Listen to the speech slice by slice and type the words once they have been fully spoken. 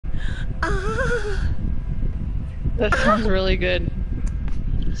That sounds really good.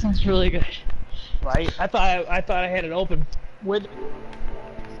 Sounds really good. Right? I thought I had it open with.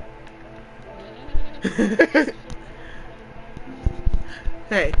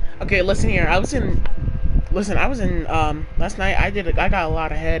 Hey, okay, listen here. I was in last night. I got a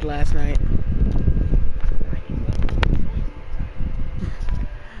lot of head last night.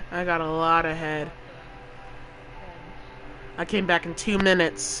 I got a lot of head. I came back in 2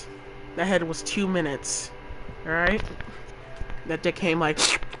 minutes. That head was 2 minutes. Alright? That dick came like,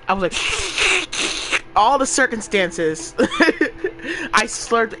 I was like, all the circumstances. I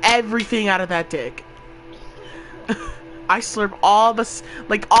slurped everything out of that dick. I slurped all the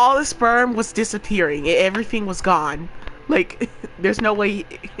sperm was disappearing. Everything was gone. Like, there's no way.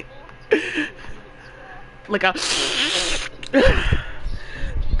 Like a.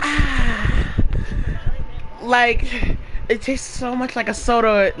 Like, it tastes so much like a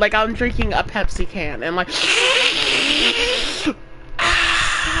soda. Like I'm drinking a Pepsi can, and like.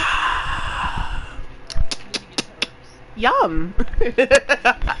 Yum.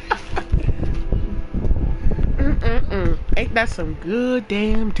 Ain't that some good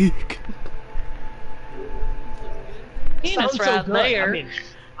damn dick? Penis Sounds so good. layer. I mean,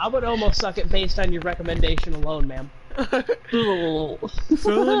 I would almost suck it based on your recommendation alone, ma'am.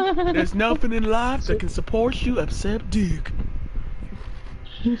 Son, there's nothing in life that can support you except dick.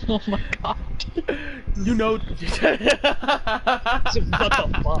 Oh my god. You know. What the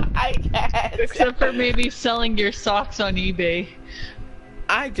fuck? I guess. Except for maybe selling your socks on eBay.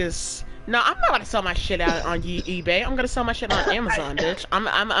 No, I'm not gonna sell my shit out on eBay. I'm gonna sell my shit on Amazon, bitch. I'm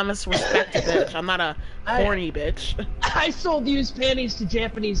a respected bitch. I'm not a horny bitch. I sold used panties to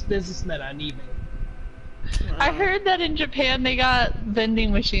Japanese businessmen on eBay. I heard that in Japan they got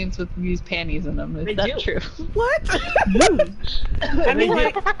vending machines with used panties in them. Is that true? What? I mean,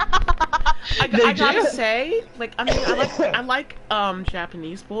 like, I gotta say, like, I mean, I like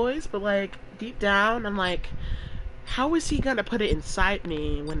Japanese boys, but like deep down, I'm like, how is he gonna put it inside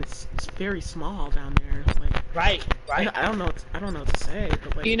me when it's very small down there? Like, right. I don't know what to say,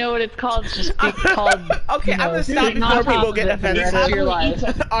 but like, You know what it's called? It's just called. Okay, I'm gonna stop before people get offended.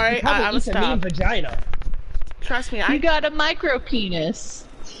 All right, I'm gonna stop. Vagina. Trust me, You got a micro penis.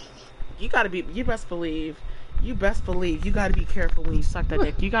 You best believe, you gotta be careful when you suck that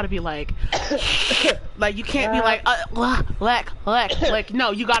dick. You gotta be like, you can't be like, like,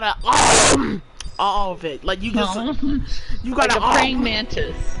 no, you gotta, all of it. Like, you just, you gotta, like a praying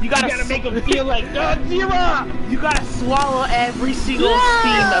mantis. You gotta make them feel like Godzilla. You gotta swallow every single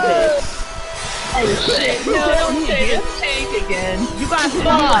steam of it. Oh shit, no, don't say the tank again. You gotta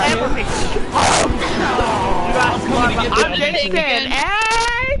swallow everything. You gotta swallow. I'm Jason,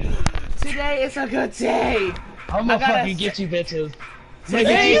 hey! Today is a good day. I'm gonna fucking get you bitches.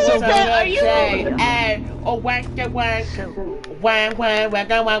 Today is a good day. Hey, oh wank, wang, wang, wang,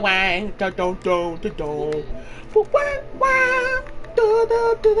 wang, wang, wang, do do do do do, wang, wang, do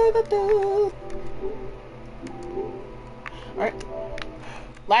do do do do. All right.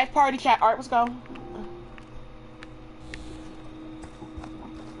 Live party chat. Alright, let's go.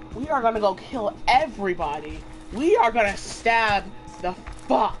 We are gonna go kill everybody. We are gonna stab the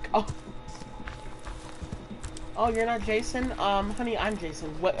fuck. Oh, you're not Jason? Honey, I'm Jason.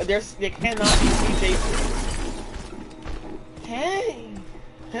 What? There cannot be two Jasons. Hey,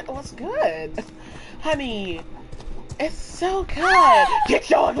 what's good? Honey, it's so good. Get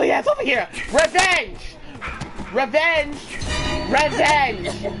your ugly ass over here. Revenge! Revenge! Revenge!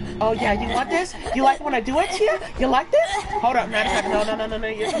 Oh yeah, you want this? You like when I do it to you? You like this? Hold up, matter of fact, no,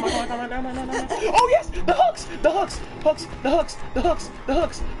 yes, come on, no. Oh yes, the hooks, the hooks, the hooks, the hooks, the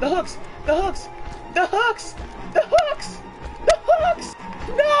hooks, the hooks, the hooks, the hooks, the hooks, the hooks.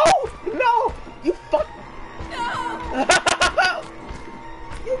 No, you fuck. No.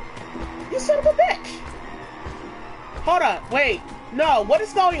 you son of a bitch. Hold up, wait, no, what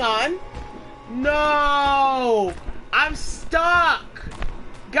is going on? No! I'm stuck!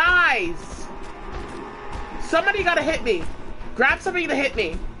 Guys! Somebody gotta hit me. Grab somebody to hit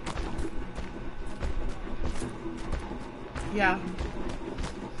me. Yeah.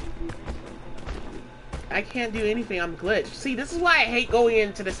 I can't do anything. I'm glitched. See, this is why I hate going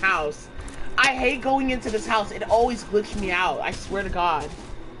into this house. I hate going into this house. It always glitched me out. I swear to God.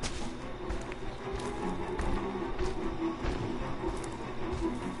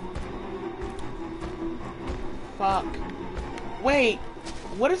 Fuck. Wait.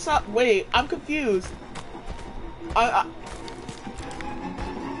 What is up? Wait, I'm confused.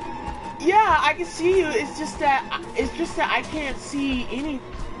 Yeah, I can see you. It's just that I can't see any.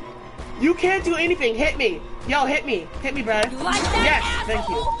 You can't do anything. Hit me. Yo, hit me. Hit me, brother. You like that? Yes, thank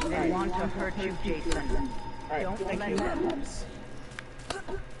you. They want to hurt you, Jason. Alright, Don't thank let you. them.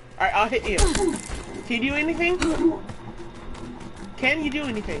 Alright, I'll hit you. Can you do anything? Can you do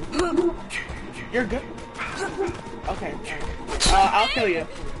anything? You're good. Okay. I'll kill you.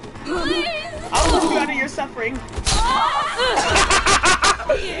 I'll lift you out of your suffering.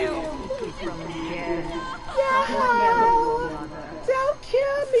 Don't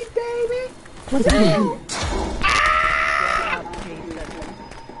kill me, baby.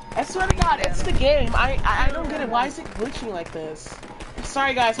 I swear to God, it's the game. I don't get it. Why is it glitching like this?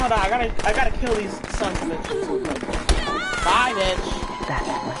 Sorry guys, hold on. I gotta kill these sons of bitches. Bye, bitch.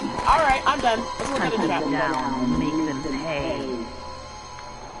 Alright, I'm done. Let's look at the chat. Down, make them pay.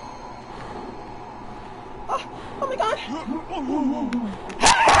 Oh my God.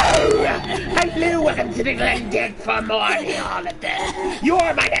 Hello, welcome to the Glendick for more holiday.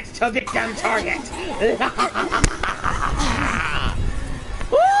 You're my next victim target.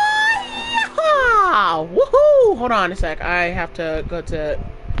 Woohoo! Hold on a sec. I have to go to...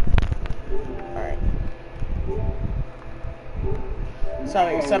 Alright.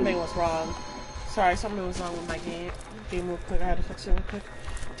 Sorry, something was wrong. Sorry, something was wrong with my game real quick. I had to fix it real quick.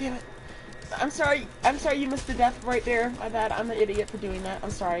 Damn it. I'm sorry you missed the death right there. My bad. I'm an idiot for doing that.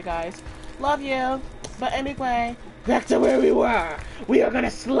 I'm sorry, guys. Love you. But anyway, back to where we were. We are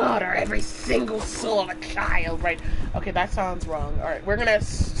gonna slaughter every single soul of a child, right? Okay, that sounds wrong. Alright, we're gonna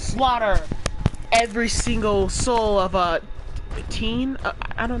slaughter every single soul of a teen?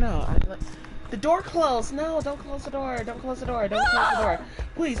 I don't know. The door closed. No, don't close the door. Don't close the door. Don't close the door.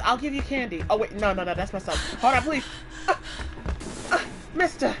 Please, I'll give you candy. Oh, wait. No, that's myself. Hold on, please.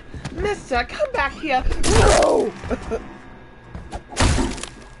 Mister, come back here. No!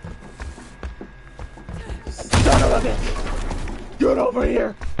 Son of a bitch. Get over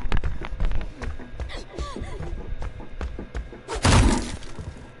here.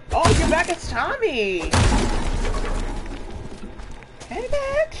 Oh, you're back. It's Tommy. Hey,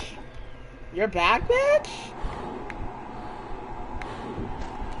 bitch. You're back, bitch?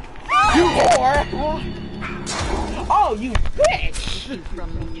 You whore! Oh, you bitch!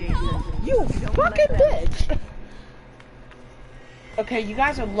 You fucking bitch! Okay, you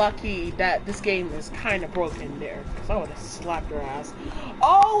guys are lucky that this game is kind of broken there, because I would have slapped your ass.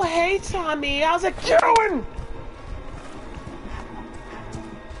 Oh, hey, Tommy! How's it going?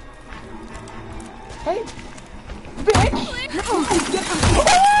 Hey, bitch!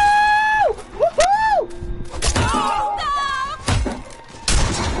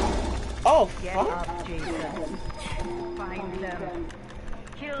 Oh, fuck. Find them.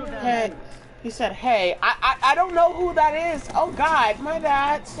 Kill them. Hey, he said, hey, I don't know who that is. Oh, God, my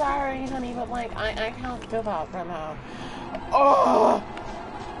bad. Sorry, honey, but, like, I can't do that right now. Oh!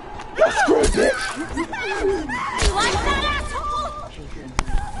 You're screwed, bitch! You like that, asshole?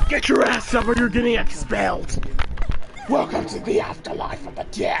 Get your ass up or you're getting expelled. Welcome to the afterlife of the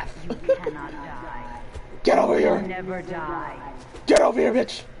death. You cannot die. Get over here. Never die. Get over here,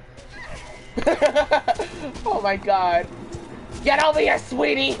 bitch. Oh my God. Get over here,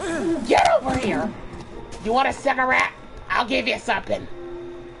 sweetie. Get over here. You want a cigarette? I'll give you something.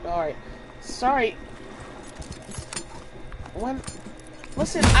 Alright. Sorry.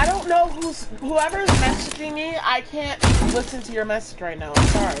 Listen, I don't know whoever's messaging me, I can't listen to your message right now. I'm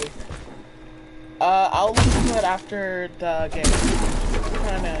sorry. I'll listen to it after the game. I'm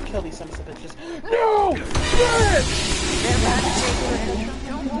trying to kill these sons of bitches. No! Bitch!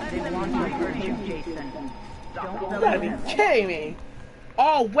 You gotta be kidding me!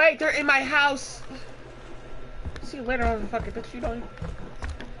 Oh wait, they're in my house! See you later, motherfucker, bitch, you don't...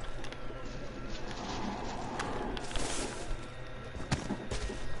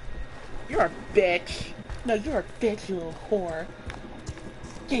 You're a bitch! No, you're a bitch, you little whore.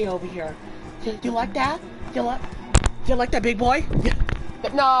 Get over here. You like that? You like that, big boy? Yeah.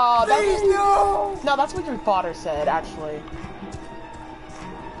 No, that's... No! No, that's what your father said, actually.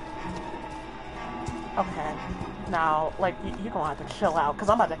 Okay. Now, like, you're gonna have to chill out, because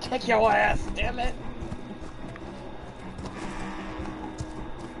I'm about to kick your ass, damn it!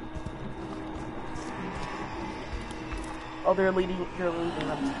 Oh, you're leading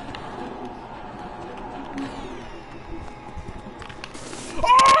them.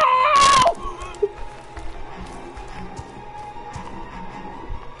 Oh!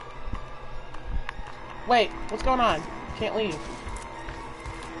 Wait, what's going on? Can't leave.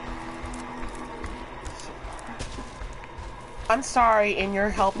 I'm sorry, and you're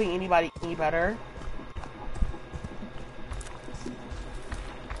helping anybody any better.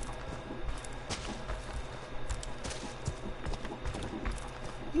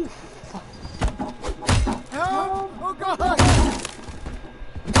 You fuck.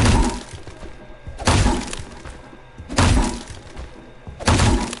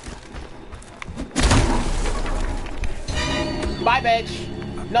 Bye, bitch.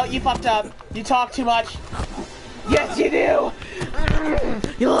 No, you fucked up. You talk too much. Yes, you do.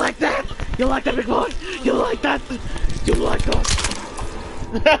 You like that? You like that, big boy? You like that? You like that?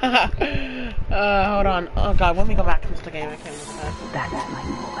 Hold on. Oh god, when we go back into the game, I can't look at that. That's my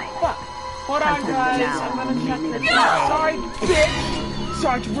boy. Fuck. Hold on, guys. I'm gonna check the chat. Sorry, bitch.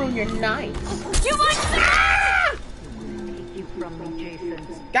 Sorry to ruin your night. You like that? Take you from me, Jason.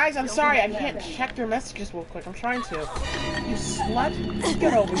 Guys, I'm sorry. I can't check their messages real quick. I'm trying to. You slut.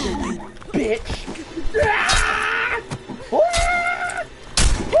 Get over here, you bitch.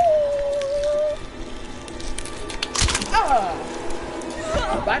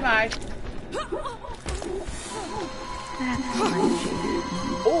 Bye-bye.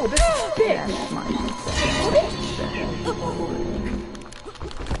 Oh, this is bitch.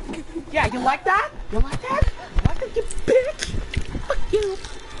 Yeah, you like that? You like that? You like that, you bitch? Fuck you.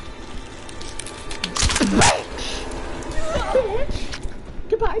 Bitch! Bitch!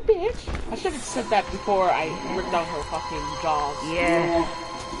 Goodbye, bitch. I should have said that before I ripped out her fucking jaws. Yeah.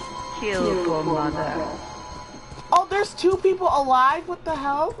 Kill poor mother. Oh, there's 2 people alive? What the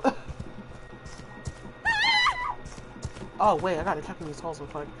hell? Oh, wait, I gotta check in these holes real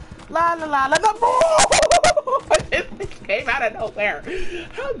quick. La la la la la. It came out of nowhere.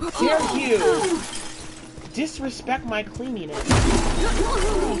 How dare you disrespect my cleanliness?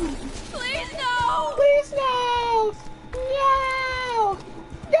 Please no! Please no! No!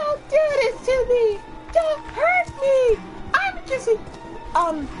 Don't do this to me! Don't hurt me! I'm just a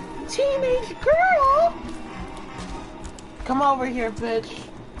teenage girl! Come over here, bitch.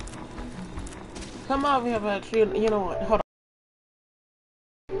 Come over here, bitch. You know what? Hold on.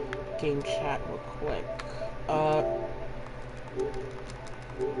 Game chat real quick.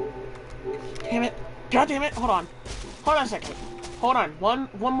 Damn it. God damn it. Hold on. Hold on a second. Hold on. One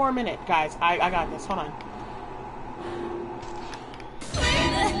more minute, guys. I got this. Hold on.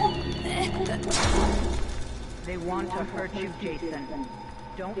 They want to hurt you, Jason.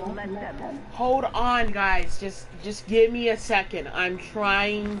 Don't let them. Hold on, guys. Just give me a second. I'm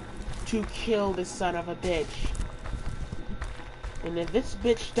trying to kill this son of a bitch. And if this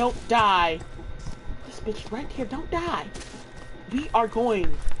bitch don't die, this bitch right here don't die, we are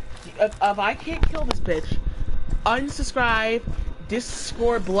going. If I can't kill this bitch, unsubscribe,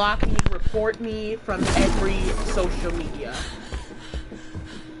 Discord, block me, report me from every social media.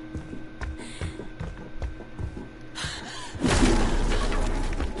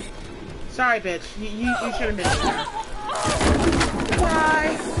 Sorry, bitch. You shouldn't have been there.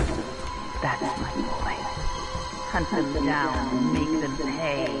 Bye. That's my boy. Hunt them down and make them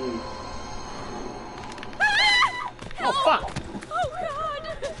pay. Oh, fuck. Oh, God!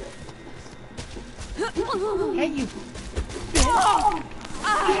 Hey, you bitch.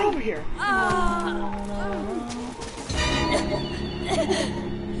 Get over here.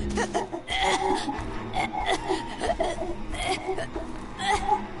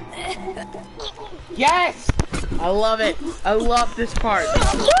 Yes! I love it. I love this part.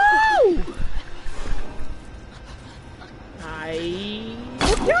 Woo!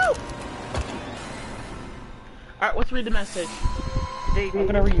 Alright, let's read the message. I'm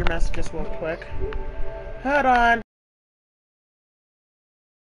gonna read your messages real quick. Hold on.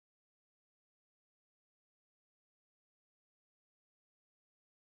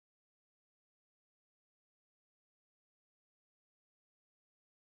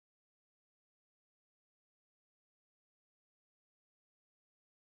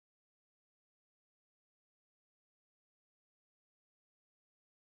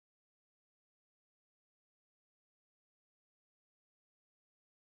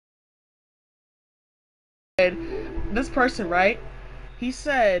 This person, right? He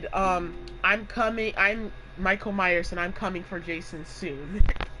said, I'm Michael Myers and I'm coming for Jason soon.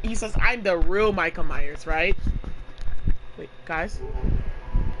 He says, I'm the real Michael Myers, right? Wait, guys.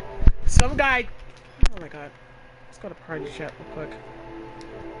 Some guy... Oh my god. Let's go to party chat real quick.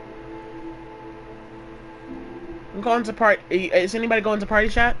 I'm going to party... Is anybody going to party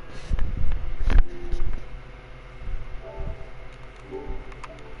chat?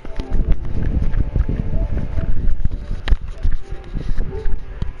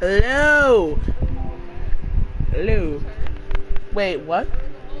 Hello! Hello. Wait, what?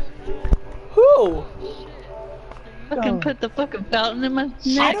 Who? Fucking put the fucking fountain in my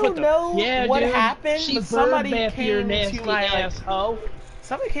neck. I don't know what dude. happened, She but somebody burned came nasty to my asshole.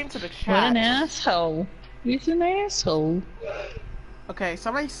 somebody came to the chat. What an asshole. He's an asshole. Okay,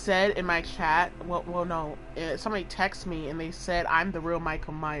 somebody said in my chat, well, no, somebody texted me and they said I'm the real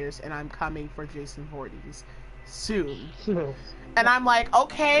Michael Myers and I'm coming for Jason Voorhees soon. And I'm like,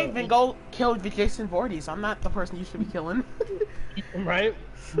 okay, then go kill Jason Voorhees. I'm not the person you should be killing. Right?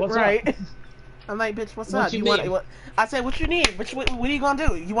 What's right? up? I'm like, bitch, what's What up? you Want? need? I said, what you need? What are you gonna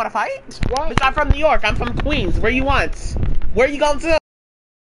do? You want to fight? What? Bitch, I'm from New York. I'm from Queens. Where you want? Where you going to?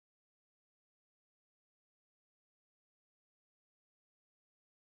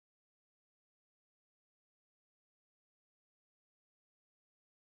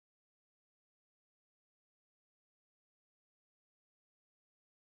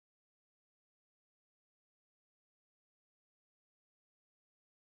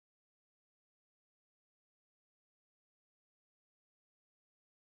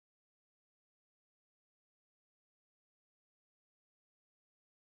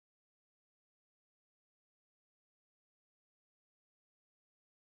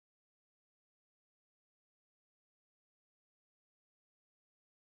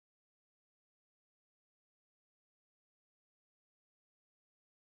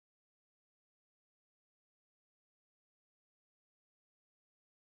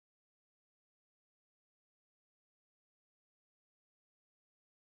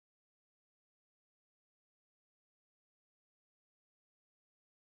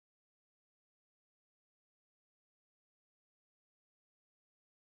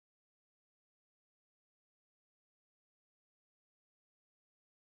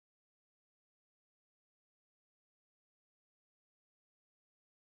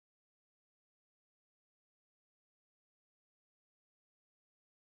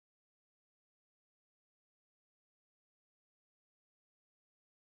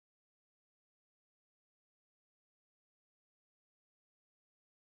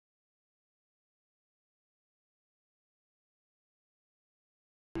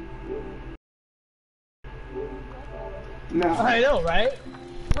 No. I know, right?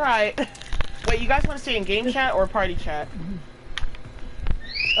 Right. Wait, you guys want to stay in game chat or party chat?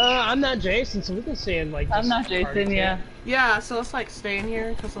 I'm not Jason, so we can stay in like. I'm not Jason, yeah. Yeah, so it's like staying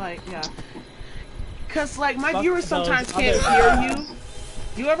here, cause like, yeah. Cause like my Fuck viewers sometimes those can't other- hear you.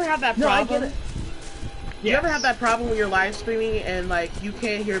 Do you ever have that No, I problem? get it. Do you ever have that problem when you're live streaming and like you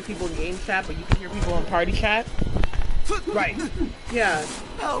can't hear people in game chat, but you can hear people in party chat? Right. Yeah.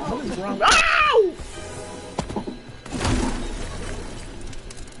 What is wrong? Ow!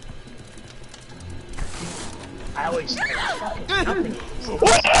 I always.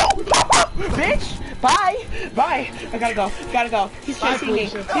 Bitch! Bye! Bye! I gotta go. He's chasing me.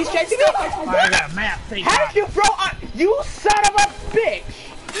 Felicia. He's chasing me! I got a map. How did you throw a... You son of a bitch!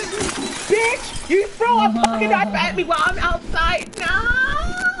 Bitch! You throw a fucking knife at me while I'm outside!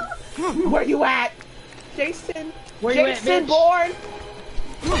 No! Where you at? Jason? Where you at, Jason bitch? Bourne?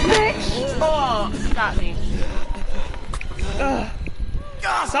 Bitch! Oh, got me. Ugh.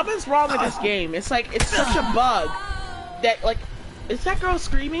 Something's wrong with this game. It's like, it's such a bug that, like, is that girl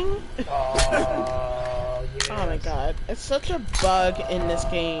screaming? Yes. Oh my god. It's such a bug in this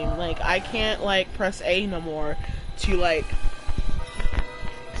game. Like, I can't, like, press A no more to, like...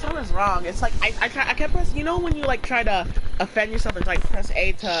 Something's wrong. It's like, I can't press... You know when you, like, try to offend yourself and, like, press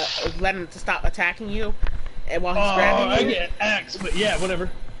A to let him to stop attacking you? And while he's grabbing you? I get X, but yeah,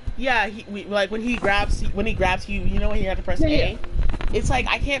 whatever. Yeah, like, when he grabs you, you know when you have to press A? Yeah. It's like,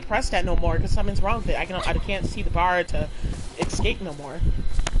 I can't press that no more because something's wrong with it. I can't see the bar to escape no more.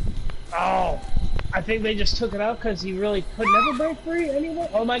 Oh, I think they just took it out because he really could never break free anyway.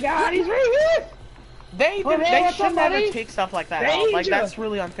 Oh my god, he's right here! They what's should up, never buddy? take stuff like that out. Like, Danger! that's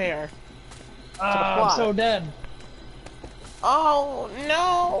really unfair. I'm so dead. Oh,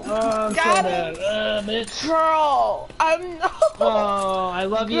 no! I'm so Got dead. him! Bitch. Girl! I'm no! Oh, I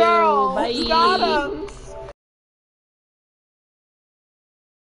love Girl! you. Bye. Got him!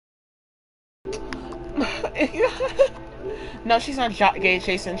 No, she's not gay,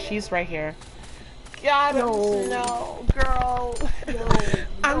 Jason. She's right here. Got him! No, girl. No,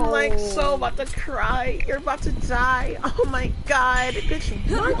 I'm like so about to cry. You're about to die. Oh my god. Bitch,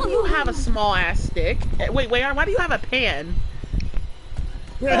 why do you have a small ass stick? Wait, why do you have a pan?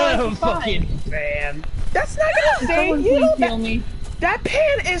 Fucking man. That's not gonna save Someone you. please heal me. That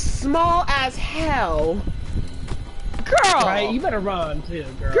pan is small as hell. Girl. Right, you better run too,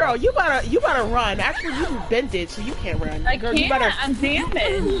 girl. Girl, you better run. Actually, you bent it, so you can't run. I Girl, can't. you better. I'm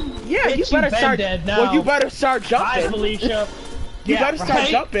damaged. Yeah, Bitch, you better been start. dead now. Well, you better start Bye, jumping. Felicia. You Yeah, better start right?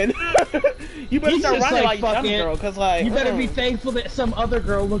 jumping. You better He's start just running like, while you fuck jump, it. girl. Cause like You better be thankful that some other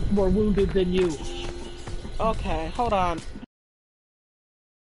girl looked more wounded than you. Okay, hold on.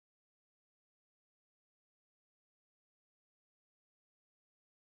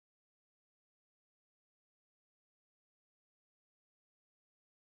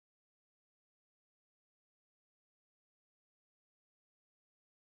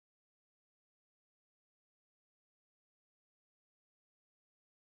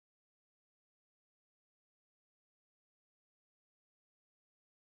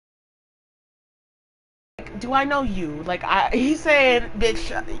 do I know you? Like, he said,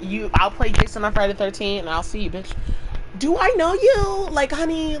 bitch, I'll play Jason on Friday the 13th, and I'll see you, bitch. Do I know you? Like,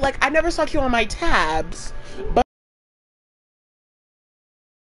 honey, like, I never saw you on my tabs, but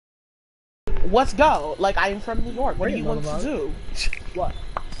let's go. Like, I am from New York. What do you want to do? What?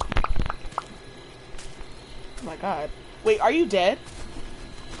 Oh my god. Wait, are you dead?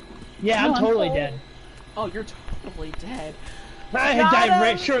 Yeah, I'm totally dead. Oh, you're totally dead. I had died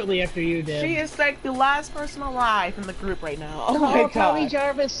right shortly after you did. She is like the last person alive in the group right now. Oh No, my god. Tommy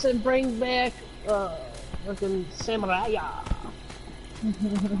Jarvis and bring back, fucking Samurai.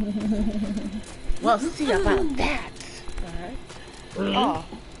 Well, see about that. Alright. Oh.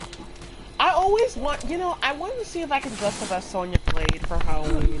 I always want, I wanted to see if I can dress up as Sonya Blade for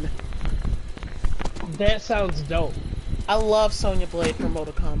Halloween. That sounds dope. I love Sonya Blade from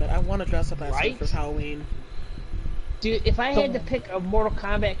Mortal Kombat. I want to dress up as her for Halloween. Dude, if I had to pick a Mortal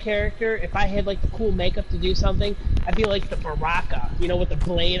Kombat character, if I had like the cool makeup to do something, I'd be like the Baraka, with the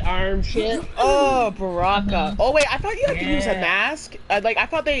blade arm shit. Oh, Baraka. Oh wait, I thought you had to use a mask. I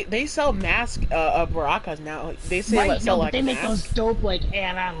thought they sell masks of Barakas now. They say sell like they a make mask. those dope like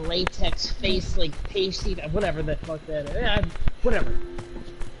add-on latex face like pasty, whatever the fuck that is. Yeah, whatever.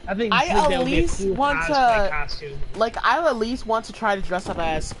 I think I at least cool want to costume. I at least want to try to dress up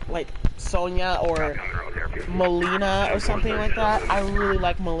as like Sonya or Melina or something like that. I really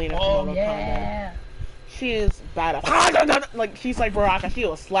like Melina from Mortal Kombat. She is badass. Like she's like Baraka. She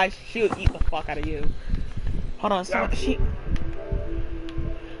will eat the fuck out of you. Hold on, she.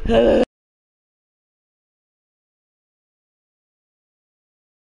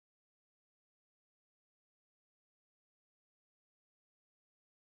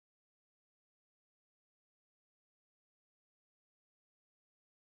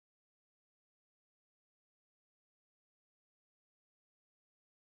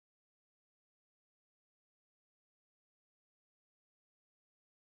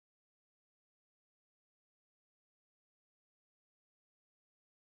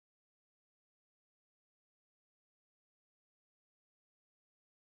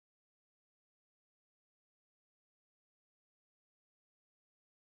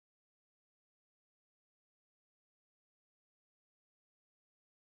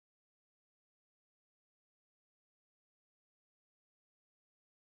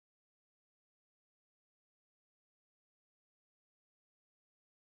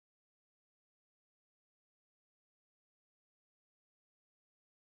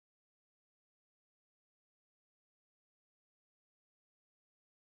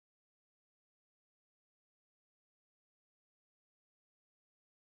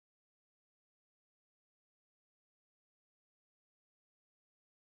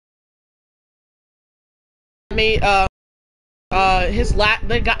 Made the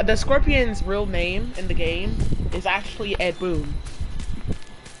Scorpion's real name in the game is actually Ed Boon.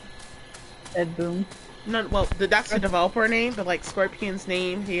 Ed Boon. No, well, that's the developer name, but like Scorpion's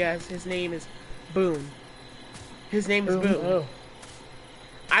name, his name is Boon. His name is Boon. Oh.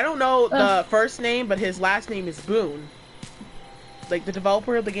 I don't know the first name, but his last name is Boon. Like the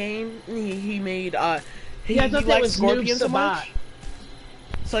developer of the game, he made he likes Scorpion so much.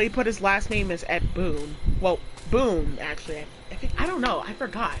 So he put his last name as Ed Boon. Well, Boon actually. I don't know. I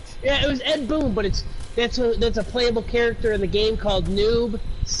forgot. Yeah, it was Ed Boon, but that's a playable character in the game called Noob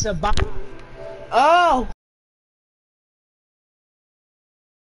Sabat. Oh.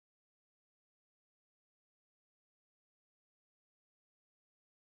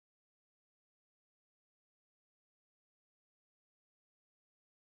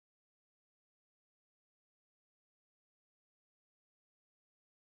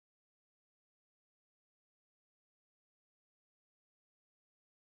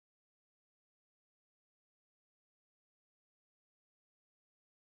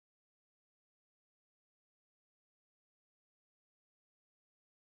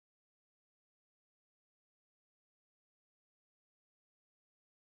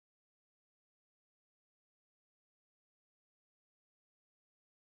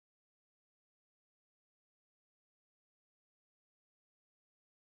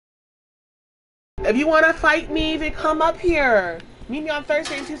 If you want to fight me, then come up here. Meet me on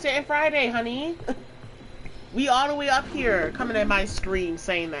Thursday, Tuesday, and Friday, honey. We all the way up here, coming at my stream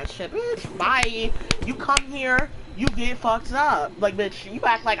saying that shit. Bitch, bye. You come here, you get fucked up. Like, bitch, you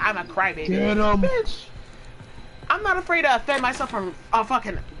act like I'm a crybaby. Get 'em. Bitch, I'm not afraid to offend myself from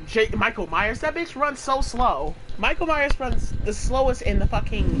fucking Michael Myers. That bitch runs so slow. Michael Myers runs the slowest in the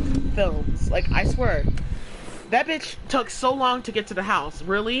fucking films. Like, I swear. That bitch took so long to get to the house.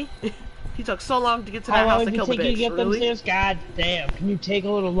 Really? He took so long to get to that house to kill the bitch. How long did it take you to get them really? stairs? God damn. Can you take a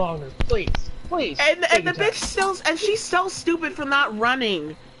little longer, please? Please. And the bitch still, and she's so stupid for not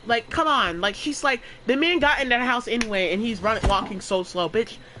running. Like, come on. Like, she's like, the man got in that house anyway, and he's walking so slow.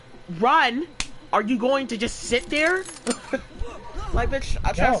 Bitch, run. Are you going to just sit there? Like, bitch,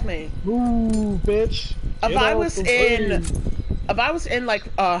 trust me. Ooh, bitch. If I was in like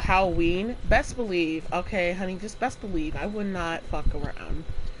Halloween, best believe, okay, honey, just best believe, I would not fuck around.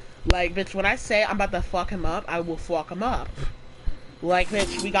 Like, bitch, when I say I'm about to fuck him up, I will fuck him up. Like,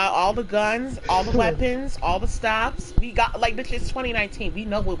 bitch, we got all the guns, all the weapons, all the stops. We got, like, bitch, it's 2019. We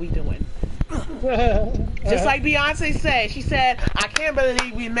know what we doing. Just like Beyonce said. She said, I can't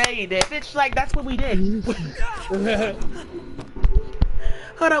believe we made it. Bitch, like, that's what we did.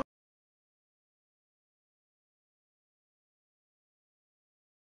 Hold on.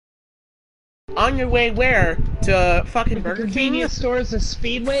 On your way where? To fucking Burger King? Convenience stores, the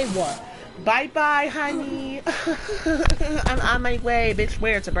Speedway, what? Bye-bye, honey. I'm on my way, bitch.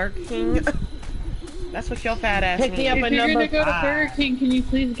 Where? To Burger King? That's what your fat ass Pick me up means. a If you're number gonna go to 5. Burger King, can you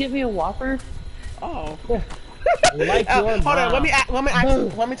please get me a Whopper? Oh. Like your Hold on,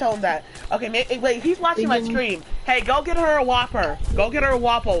 let me tell him that. Okay, wait, he's watching my stream. Hey, go get her a Whopper. Go get her a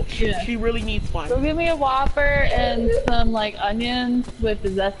Whopper. She really needs one. Go get me a Whopper and some like onions with the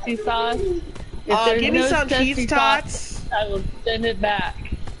zesty sauce. If there's give me no some zesty cheese sauce, tots. I will send it back.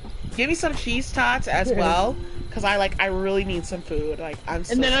 Give me some cheese tots as well, cause I really need some food. Like I'm.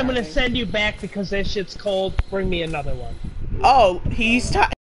 So And then I'm gonna starving. send you back because that shit's cold. Bring me another one. Oh, he's.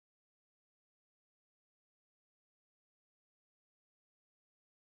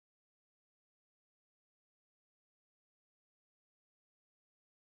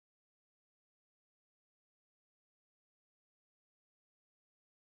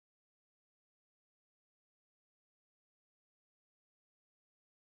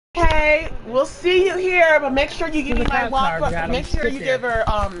 Okay, we'll see you here, but make sure you give me my Whopper. Make sure you give her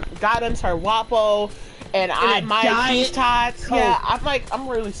Gottmz her Whopper, and my cheese tots. Yeah, I'm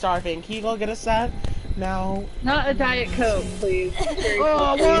really starving. Can you go get us that? No. Not a Diet Coke, please.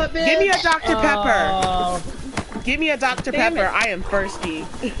 Oh, what, bitch? Give me a Dr. Pepper. Give me a Dr. Pepper. I am thirsty.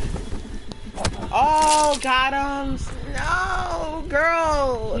 Oh, Gottmz. No,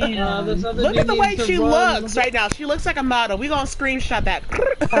 girl. Yeah. Look at the way she looks right now. She looks like a model. We gonna screenshot that.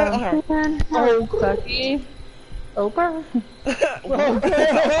 Oh, Sucky. Oprah?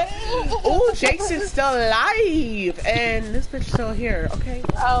 Oh, Jason's still alive, and this bitch still here. Okay.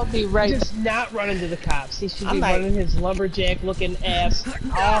 I'll be right. Just not running to the cops. He should I'm be like- running his lumberjack-looking ass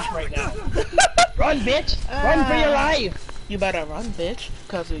off right now. Run, bitch! Run for your life! You better run, bitch,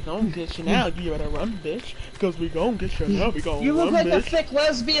 cause we gon' get you now. You better run, bitch, cause we gon' get you now. We gon' You look run, like a bitch. thick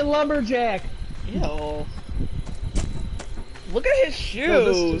lesbian lumberjack. Yo. Look at his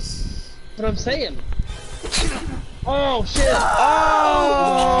shoes. That's what I'm saying. Oh shit!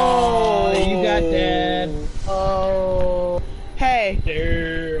 Oh, you got that. Oh. Hey.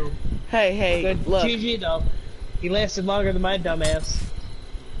 Damn. Hey. Good Look. GG though. He lasted longer than my dumbass.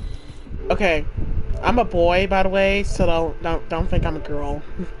 Okay. I'm a boy, by the way, so don't think I'm a girl.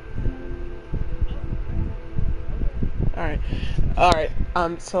 Alright.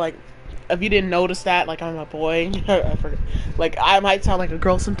 So like, if you didn't notice that, like, I'm a boy, I forget. Like, I might sound like a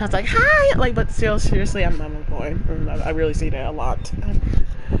girl sometimes, like, hi, like, but still, seriously, I'm a boy. I really say that a lot.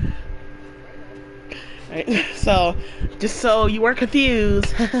 Right. So, just so you weren't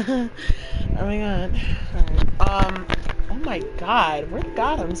confused. Oh my god. Alright. Oh my god, where did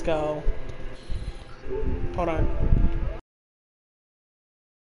Gottmz go? Hold on.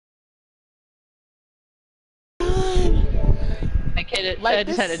 My kid, Like I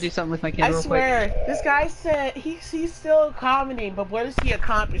just had to do something with my kid I real swear, this guy said he's still commenting, but what is he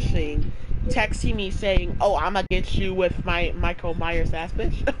accomplishing? Texting me saying, "Oh, I'ma get you with my Michael Myers ass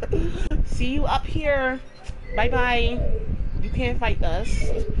bitch. See you up here. Bye bye. You can't fight us,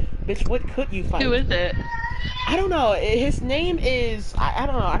 bitch. What could you fight? quick. Who is it? I don't know. His name is I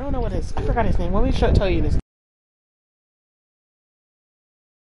don't know. I don't know what his. I forgot his name. Let me tell you this.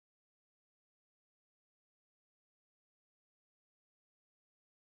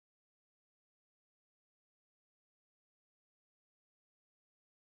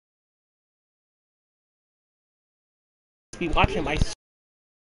 Be watching my.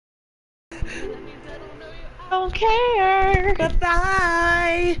 I don't care. Bye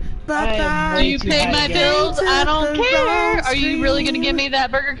bye. Do you pay my bills? I don't care. Are you really gonna give me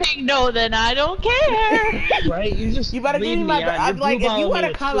that Burger King? No, then I don't care. Right? You better give me my. I'm like, if you want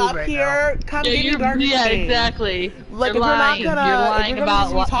to come up here, come give me Burger King. Yeah, exactly. Like, You're if lying. you're You're lying gonna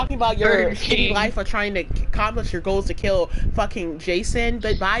about be talking about your Burger shitty King. life of trying to accomplish your goals to kill fucking Jason,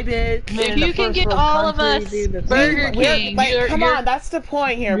 but bye, bitch. If you can get all of us Burger King, Come on, that's the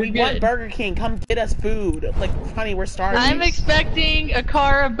point here. We want good. Burger King. Come get us food. Like, honey, we're starving. I'm expecting a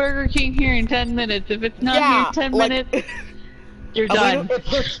car of Burger King here in 10 minutes. If it's not here in 10 minutes, you're done.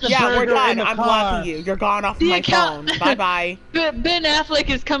 Yeah, we're done. I'm blocking you. You're gone off my phone. Bye-bye. Ben Affleck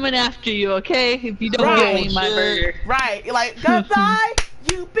is coming after you, okay? If you don't give me my burger. Right. Like, goodbye,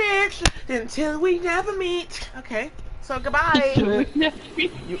 you bitch, until we never meet. Okay. So, goodbye.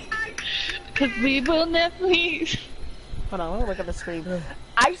 Because we will never meet. Hold on, let me look at the screen.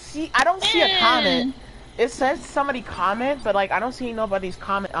 I don't see a comment. It says somebody comment, but like I don't see nobody's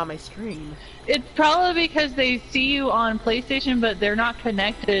comment on my stream. It's probably because they see you on PlayStation, but they're not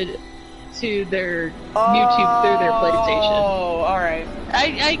connected to their YouTube through their PlayStation. Oh, all right.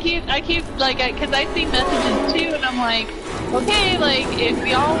 I keep like, cause I see messages too, and I'm like, okay, like if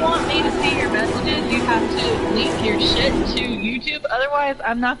y'all want me to see your messages, you have to link your shit to YouTube. Otherwise,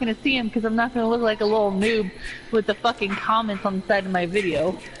 I'm not gonna see them because I'm not gonna look like a little noob with the fucking comments on the side of my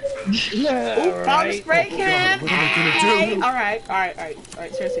video. Yeah, found a spray can. All right.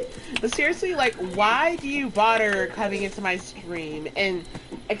 Seriously, but seriously, like, why do you bother coming into my stream and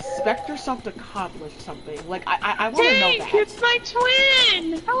expect yourself to accomplish something? Like, I want to know that. It's my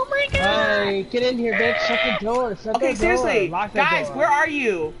twin. Oh my god. Hey, get in here, bitch. Shut the door. Shut the door. Okay, seriously, Lock the guys, door. where are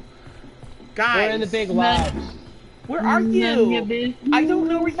you? Guys, we're in the big lodge. Where are you? I don't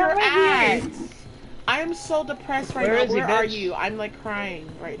know where you're at. I am so depressed right now. Where are you? I'm like crying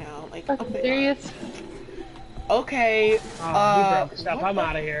right now. Like, serious? Okay. Stop. I'm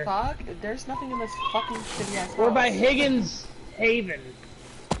out of here. Fuck? There's nothing in this fucking shitty ass house. We're by Higgins Haven.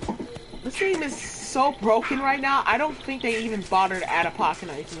 This game is so broken right now. I don't think they even bothered to add a pocket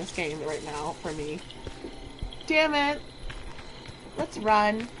knife in this game right now for me. Damn it. Let's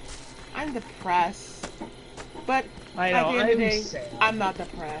run. I'm depressed. But I know, at the end of the day, I'm not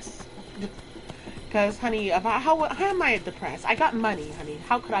depressed. Because, honey, how am I depressed? I got money, honey.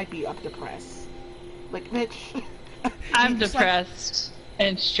 How could I be depressed? Like, bitch. I'm depressed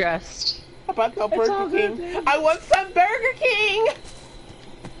and stressed. How about no Burger King? I want some Burger King!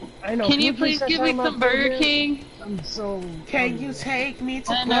 I know. Can you please give me some Burger King? I'm so... Can you take me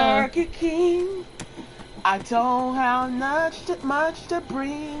to Burger King? I don't have much to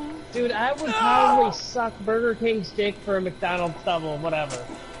bring. Dude, I would probably suck Burger King's dick for a McDonald's double, whatever.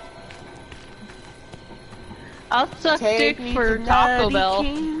 I'll suck dick for Taco Bell.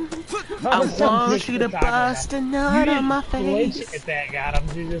 I want you to bust a nut on my face. If that got him,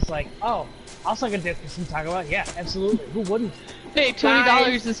 you're just like, oh, I'll suck a dick for some Taco Bell. Yeah, absolutely. Who wouldn't? Hey,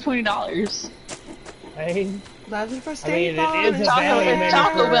 $20 is $20. Hey. Love you for I staying mean, it is a It's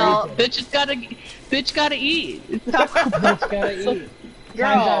Taco Bell. Bitch gotta eat. It's Taco Bell. Bitch gotta eat. Girl,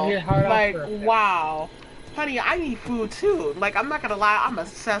 out here hard like, wow. Honey, I need food too. Like, I'm not gonna lie, I'm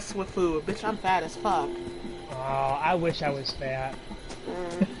obsessed with food. Bitch, I'm fat as fuck. Oh, I wish I was fat.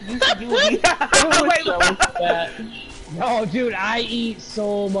 You would be. No, dude, I eat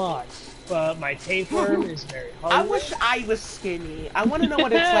so much, but my tapeworm is very hungry. I wish I was skinny. I want to know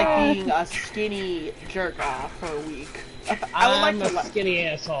what it's like being a skinny jerk off for a week. I'm a skinny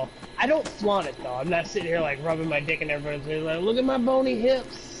asshole. I don't flaunt it though. I'm not sitting here like rubbing my dick in everyone's face like, look at my bony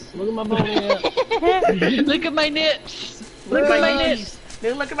hips. Look at my bony hips. Look at my nips. Look at my nips.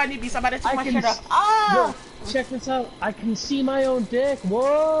 Look at my nips. Somebody took my shirt off. Oh! Check this out. I can see my own dick.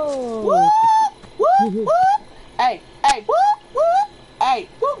 Whoa! Whoop! Whoop! Whoop! Hey! Hey! Whoop! Whoop! Hey!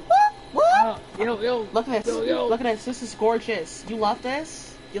 Whoop! Whoop! Whoop! Yo! Look at this! Yo. Look at this! This is gorgeous. You love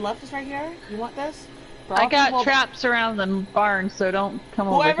this? You love this right here? You want this? I got traps around the barn, so don't come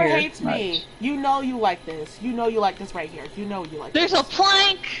over here. Whoever hates me, you know you like this. You know you like this right here. You know you like this. There's a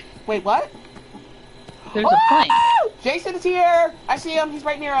plank! Wait, what? There's a plank. Jason is here! I see him. He's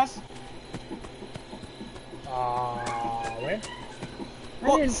right near us. Where?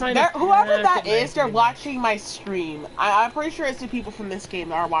 Whoever that is, they're watching my stream. I'm pretty sure it's the people from this game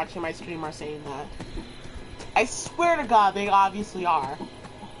that are watching my stream are saying that. I swear to God, they obviously are.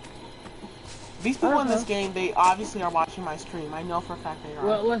 These people in this game, they obviously are watching my stream. I know for a fact they are.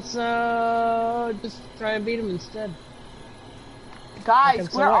 Well, let's just try and beat them instead.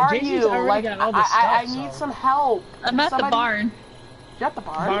 Guys, where are you? Like, I stuff, need some help. I'm at the barn. You're at the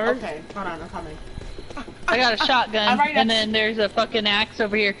barn? Okay, hold on, I'm coming. I got a shotgun, and then there's a fucking axe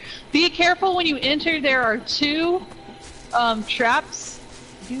over here. Be careful when you enter. There are two traps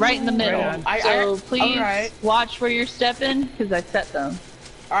right in the middle. So please watch where you're stepping, because I set them.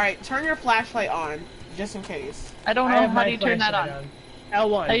 Alright, turn your flashlight on, just in case. I don't know how do you turn that on.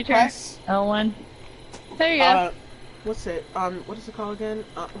 L1. How do you turn L1? There you go. What's it? What is it called again?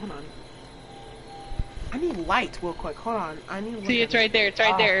 Hold on. I need light real quick. Hold on. I need. See, it's right there. It's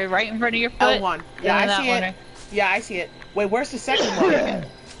right there, right in front of your foot. L1. Yeah, I see it. Right? Yeah, I see it. Wait, where's the second one?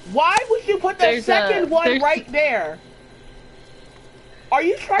 Why would you put the second one right there? Are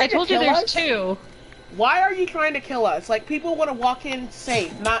you trying to kill us? I told you there's two. Why are you trying to kill us? Like, people want to walk in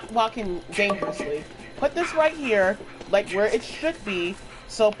safe, not walk in dangerously. Put this right here, like where it should be,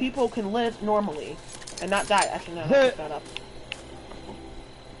 so people can live normally and not die. Actually, no, that's not up.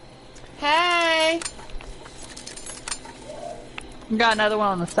 Hey! Got another one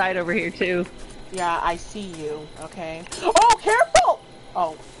on the side over here too. Yeah, I see you. Okay. Oh, careful!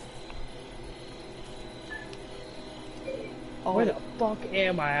 Oh. Where the fuck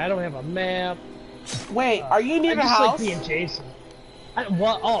am I? I don't have a map. Wait, are you near the house? I just like being Jason.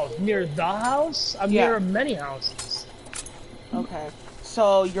 What? Oh, near the house? I'm near many houses. Okay.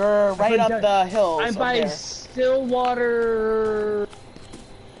 So you're right up the hills. I'm by Stillwater.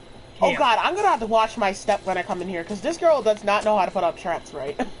 Oh god, I'm gonna have to watch my step when I come in here, because this girl does not know how to put up traps,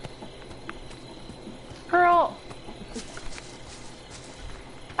 right? Girl,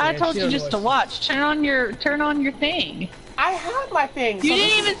 I told you just to watch. Turn on your thing. I have my thing. You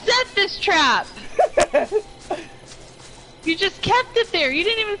didn't even set this trap. You just kept it there. You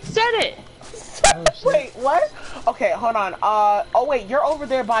didn't even set it. Wait, what? Okay, hold on. Oh wait, you're over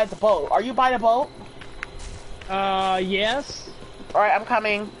there by the boat. Are you by the boat? Yes. Alright, I'm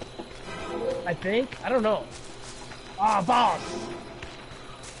coming. I think. I don't know. Ah, boss.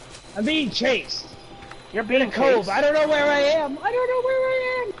 I'm being chased. You're being chased. Cove. I don't know where I am. I don't know where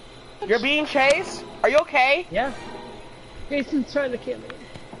I am. You're being chased? Are you okay? Yeah. Jason's trying to kill me.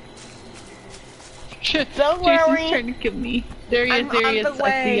 Don't worry. Jason's trying to kill me. There he is. There he is.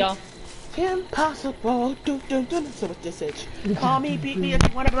 I see y'all. Impossible. So what's this itch? Call me, beat me if you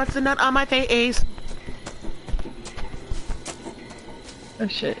want to bust a nut on my face. Oh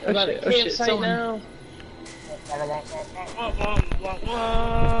shit, oh shit, oh shit, now.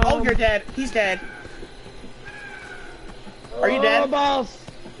 Oh, you're dead. He's dead. Are you dead? Boss.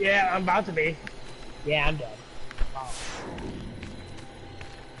 Yeah, I'm about to be. Yeah, I'm dead.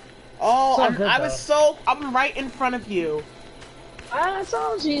 Oh, I'm right in front of you. It's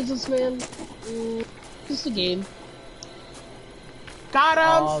all Jesus, man. Just a game.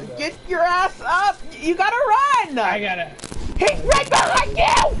 Gottmz, get your ass up! You gotta run! I gotta. He's right behind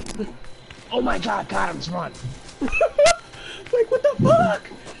you! Oh my god, Gottmz, run! Like, what the fuck?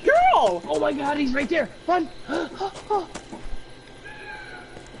 Girl! Oh my god, he's right there! Run!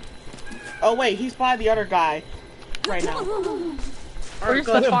 Oh wait, he's by the other guy. Right now. Where's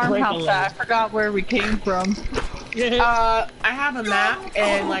the farmhouse at? I forgot where we came from. I have a map,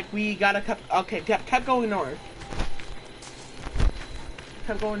 and like, we gotta kept going north.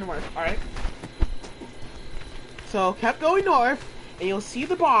 Kept going north, alright? So, kept going north, and you'll see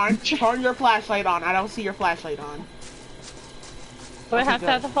the barn. Turn your flashlight on. I don't see your flashlight on. Do I have to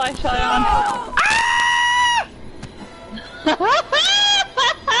have the flashlight on? Ah!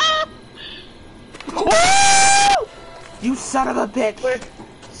 You son of a bitch!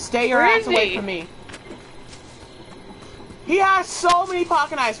 Stay your ass away from me. He has so many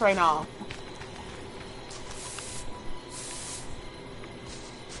pocket knives right now.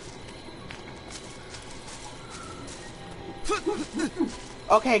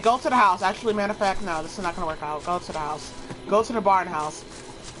 Okay, go to the house. Actually, matter of fact, no, this is not gonna work out. Go to the house. Go to the barn house.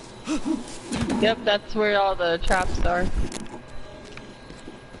 Yep, that's where all the traps are.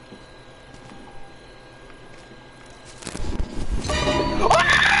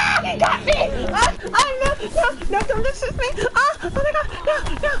 Ah! He got me! No, don't listen to me! Oh my god,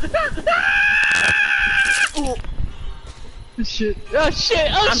 no! Oh shit, oh shit,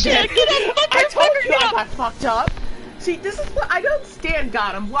 oh I'm shit, dead. Get out, I told you I got fucked up! See, this is what I don't stand,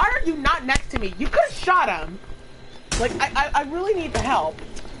 Gottmz. Why are you not next to me? You could have shot him! Like, I really need the help.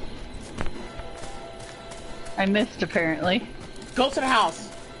 I missed, apparently. Go to the house.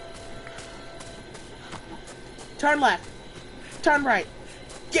 Turn left. Turn right.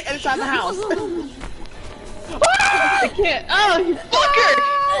 Get inside the house. I can't. Oh, you fucker!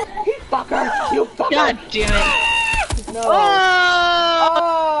 You fucker! You fucker! God damn it! No.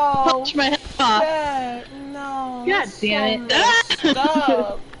 Oh! Punch my head off. No. God damn it!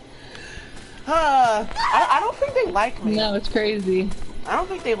 I don't think they like me. No, it's crazy. I don't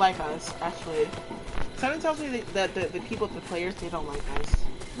think they like us, actually. Something tells me that the people, the players, they don't like us.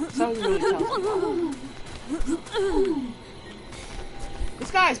 Something really tells me that. This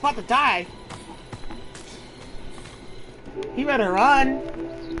guy's about to die. He better run.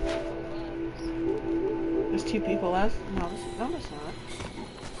 There's 2 people left. No, there's not.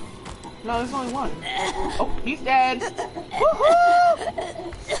 No, there's only one. Oh, he's dead.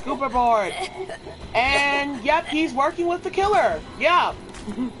 Woohoo! Scooper board. And, yep, he's working with the killer. Yeah.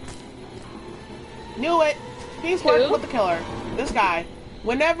 Knew it. He's working with the killer. This guy.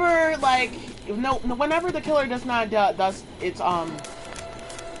 Whenever, like, whenever the killer does not,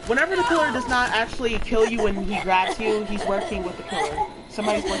 whenever the killer does not actually kill you when he grabs you, he's working with the killer.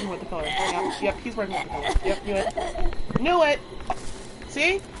 Somebody's working with the killer. Yep, he's working with the killer. Yep, knew it. Knew it!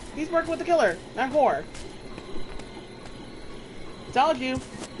 See? He's working with the killer, that whore. Told you.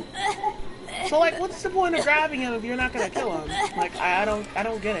 So, like, what's the point of grabbing him if you're not gonna kill him? Like, I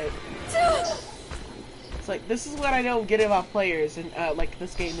don't get it. It's like, this is what I don't get about players in, like,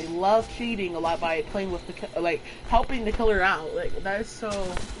 this game. They love cheating a lot by playing with the, like, helping the killer out. Like, that is so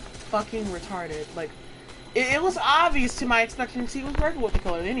fucking retarded. Like, it was obvious to my expectancy he was working with the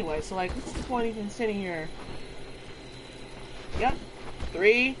killer anyway, so, like, what's the point of even sitting here? Yep.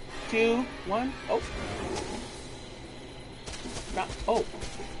 3, 2, 1. Oh. Not, oh.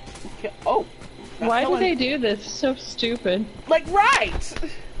 Oh. Why do they do this? So stupid. Like, right!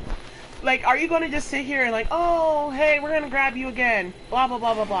 Like, are you gonna just sit here and like, oh, hey, we're gonna grab you again. Blah, blah,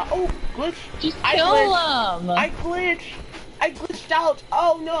 blah, blah, blah. Oh, glitch. Just kill him! I glitched out.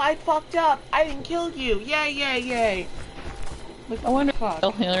 Oh, no, I fucked up. I didn't kill you. Yay, yay, yay. Like, I wonder if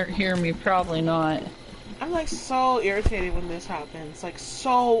they'll hear me. Probably not. I'm, like, so irritated when this happens. Like,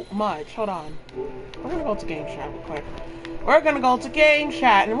 so much. Hold on. We're gonna go to game chat real quick. We're gonna go to game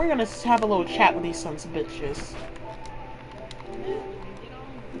chat, and we're gonna have a little chat with these sons of bitches.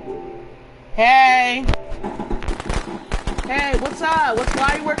 Hey! Hey, what's up?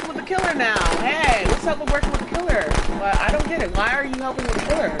 Why are you working with the killer now? Hey, what's up with working with the killer? Well, I don't get it. Why are you helping with the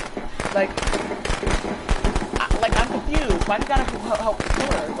killer? Like, I'm confused. Why do you gotta help the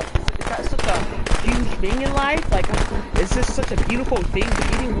killer? Like, is that such a huge thing in life? Like, is this such a beautiful thing,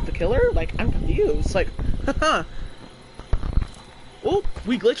 beating with the killer? Like, I'm confused. Like, haha. Oop,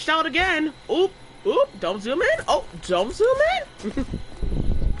 we glitched out again. Oop, oop, don't zoom in. Oh, don't zoom in.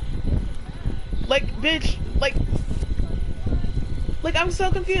 Like, bitch, like, I'm so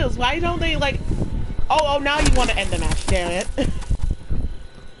confused. Why don't they, like, oh, now you want to end the match, damn it.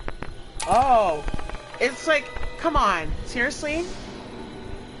 Oh, it's like, come on, seriously?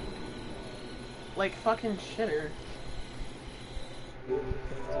 Like, fucking shitter.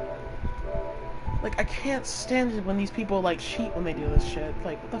 Like, I can't stand it when these people, like, cheat when they do this shit.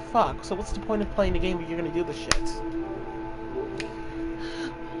 Like, what the fuck? So what's the point of playing the game if you're gonna do this shit?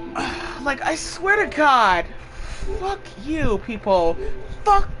 Like, I swear to God, fuck you, people.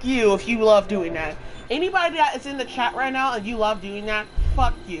 Fuck you if you love doing that. Anybody that is in the chat right now and you love doing that,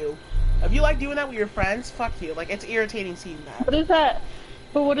 fuck you. If you like doing that with your friends, fuck you. Like, it's irritating seeing that. What is that?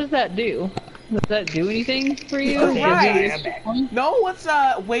 But what does that do? Does that do anything for you? Right. No, let's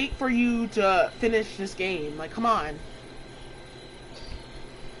wait for you to finish this game. Like, come on.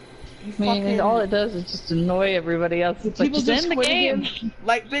 I mean, all it does is just annoy everybody else. It's like, just end the game.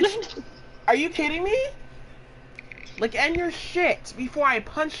 Like, bitch, are you kidding me? Like, end your shit before I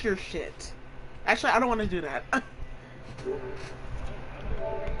punch your shit. Actually, I don't want to do that.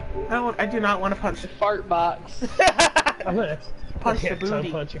 I do not want to punch the fart box. I'm gonna punch the booty.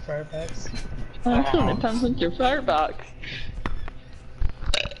 Punch your fart box. I'm gonna punch your fart box.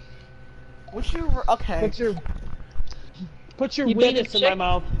 What's your okay? Put your witness in my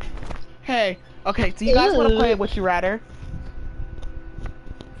mouth. Hey, okay, do you guys want to play Would You Rather?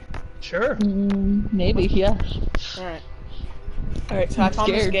 Sure. Maybe, yeah. Alright, so I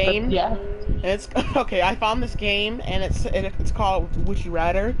found this game. Yeah. It's okay, I found this game and it's called Would You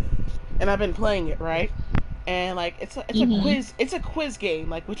Rather, and I've been playing it, right? And like it's a quiz game.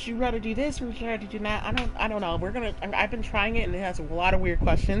 Like, would you rather do this or would you rather do that? I don't know. I've been trying it and it has a lot of weird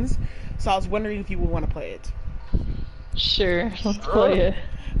questions. So I was wondering if you would want to play it. Sure, let's play it.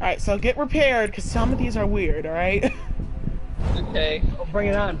 Alright, so get prepared, because some of these are weird, alright? Okay. Well, bring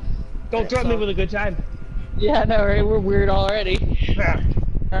it on. Don't threaten me with a good time. Yeah, no, right? We're weird already. Yeah.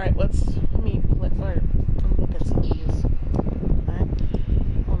 Alright, let me look at some of these. Alright.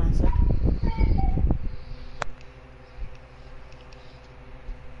 Hold on a sec.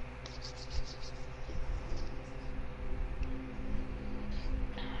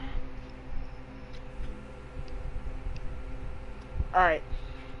 Alright.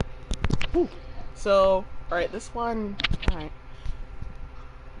 So, alright, this one, alright.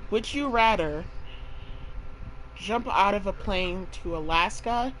 Would you rather jump out of a plane to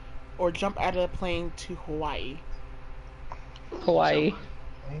Alaska or jump out of a plane to Hawaii? Hawaii.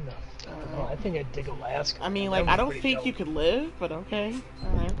 I think I'd dig Alaska. I mean, like, I don't think you could live, but okay.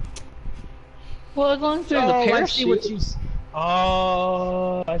 Alright. Well, as long as there's a parachute.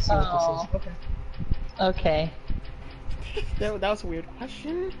 Oh, I see what this is. Okay. That was a weird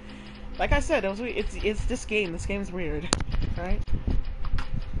question. Like I said, it was weird. It's this game. This game's weird, right?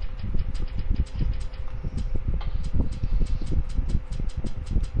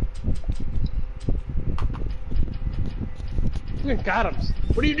 Gottmz,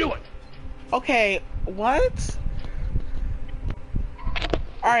 what are you doing? Okay, what?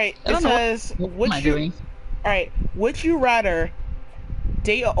 Alright, it says, What am I doing? Alright, would you rather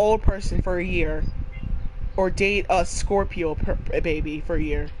date an old person for a year or date a Scorpio baby for a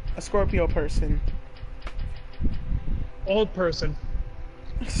year? A Scorpio person. Old person.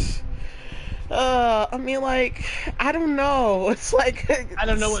 I mean, like, I don't know. It's like... I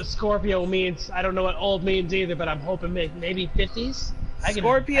don't know what Scorpio means. I don't know what old means either, but I'm hoping maybe 50s?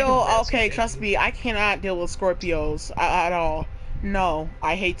 Scorpio, okay, trust me, I cannot deal with Scorpios at all. No,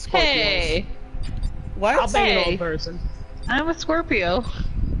 I hate Scorpios. Hey! What? I'll bang an old person. I'm a Scorpio.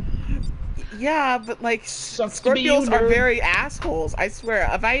 Yeah, but like Scorpios are very assholes. I swear,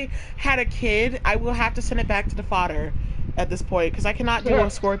 if I had a kid, I will have to send it back to the father at this point because I cannot deal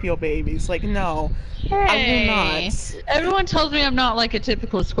with Scorpio babies. Like, no, I will not. Everyone tells me I'm not like a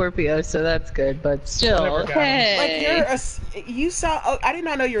typical Scorpio, so that's good. But still, hey. Like you sound. Oh, I did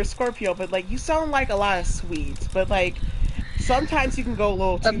not know you're a Scorpio, but like you sound like a lot of sweets. But like sometimes you can go a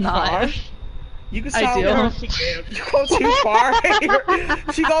little too far. You can sound. You go too far.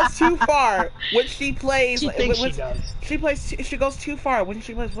 She goes too far when she plays. She thinks she does. She goes too far when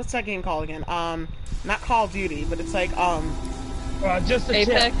she plays. What's that game called again? Not Call of Duty, but it's like just a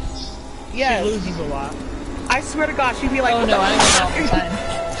Apex. Yes. She loses a lot. I swear to God, she'd be like, "Oh no, I win all the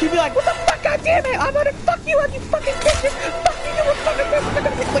time." She'd be like, "What the fuck? God damn it! I'm gonna fuck you up, you fucking bitches! Fuck you, you fucking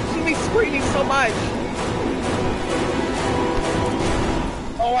bitch!" Like she'd be screaming so much.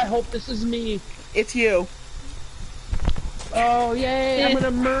 Oh, I hope this is me. It's you. Oh yay! I'm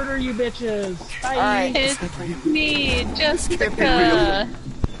gonna murder you bitches. Bye. Alright. It's me, Jessica.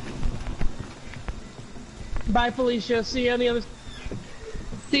 Bye, Felicia. See you on the other.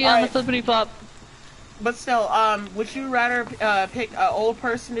 See you on the flippity flop. But still, would you rather pick an old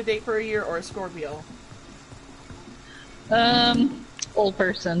person to date for a year or a Scorpio? Old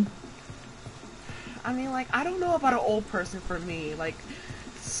person. I mean, like, I don't know about an old person for me. Like,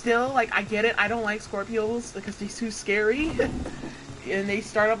 still, like, I get it. I don't like Scorpios because they're too scary. And they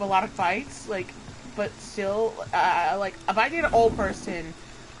start up a lot of fights. Like, but still, like, if I date an old person,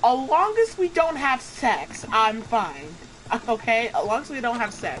 as long as we don't have sex, I'm fine. Okay? As long as we don't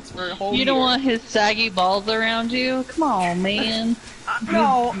have sex for a whole year. You don't want his saggy balls around you? Come on, man.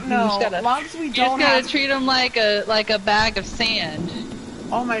 No. As long as we don't you just gotta treat him like a bag of sand.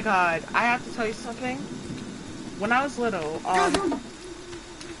 Oh my God. I have to tell you something. When I was little,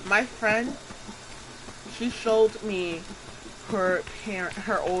 my friend, she showed me her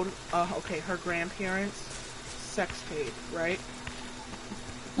grandparents' sex tape, right?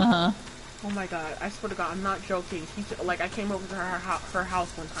 Uh-huh. Oh my God, I swear to God, I'm not joking. I came over to her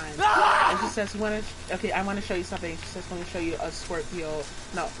house one time, and she says, I want to show you something. She says, let me show you a Scorpio.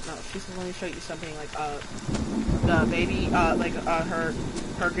 No, she says, let me show you something, like, the baby, her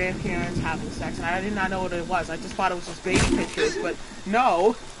grandparents having sex, and I did not know what it was. I just thought it was just baby pictures, but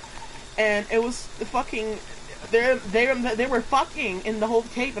no. And it was fucking, they were fucking in the whole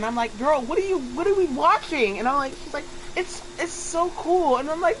tape, and I'm like, girl, what are we watching? And I'm like, she's like, it's so cool, and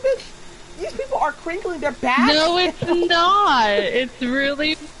I'm like, bitch, these people are crinkling their backs. No, it's not. It's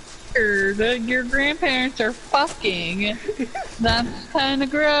really weird. Your grandparents are fucking. That's kind of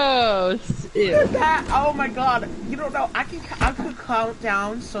gross. Ew. Oh my God, you don't know. I could count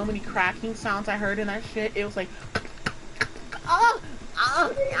down so many cracking sounds I heard in that shit. It was like,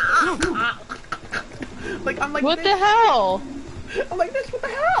 like I'm like, what the hell? I'm like, bitch, what the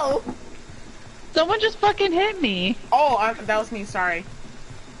hell? Someone just fucking hit me. Oh, that was me. Sorry.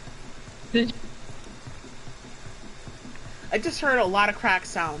 I just heard a lot of crack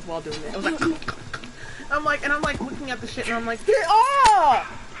sounds while doing it. It was like, I'm like looking at the shit, and I'm like,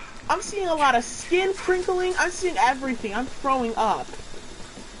 I'm seeing a lot of skin crinkling. I'm seeing everything. I'm throwing up.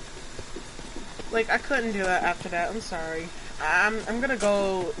 Like, I couldn't do that after that. I'm sorry. I'm gonna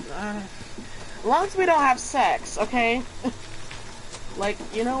go. As long as we don't have sex, okay? Like,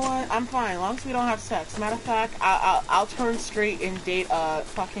 you know what? I'm fine. As long as we don't have sex. Matter of fact, I'll turn straight and date a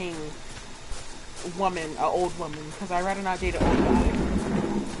fucking woman, an old woman, because I'd rather not date an old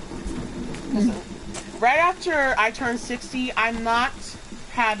guy. Right after I turn 60, I'm not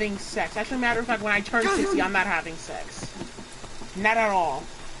having sex. Actually, matter of fact, when I turn 60, I'm not having sex. Not at all.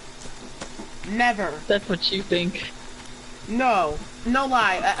 Never. That's what you think. No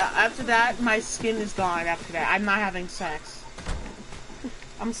lie. After that, my skin is gone. After that, I'm not having sex.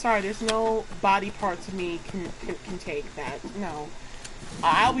 I'm sorry, there's no body parts of me can take that. No.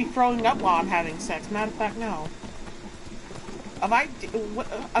 I'll be throwing up while I'm having sex. Matter of fact, no.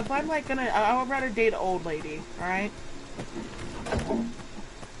 If I'm like gonna, I would rather date an old lady, alright?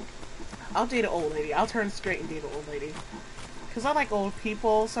 I'll date an old lady. I'll turn straight and date an old lady. Because I like old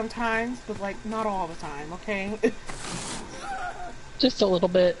people sometimes, but like, not all the time, okay? Just a little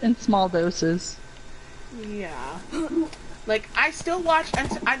bit, in small doses. Yeah. Like, I still watch,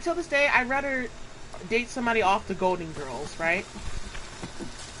 until this day, I'd rather date somebody off the Golden Girls, right?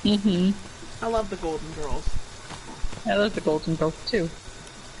 Mm-hmm. I love the Golden Girls. I love the Golden Girls, too.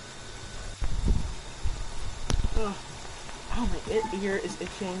 Ugh. Oh, my ear is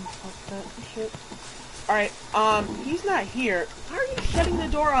itching. What's that shit? Alright, he's not here. Why are you shutting the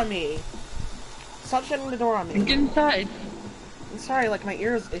door on me? Stop shutting the door on me. Get inside. I'm sorry, like, my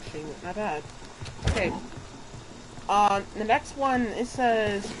ear is itching. My bad. Okay. The next one, it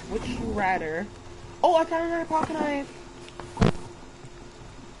says, would you rather... Oh, I found another pocket knife!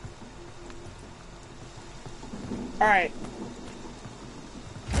 Alright.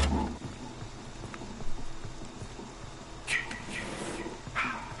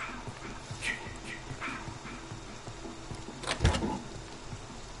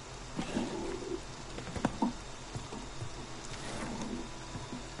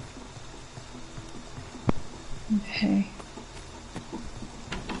 Okay.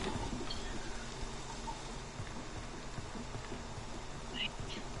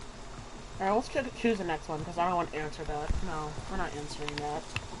 Alright, let's choose the next one, because I don't want to answer that. No, we're not answering that.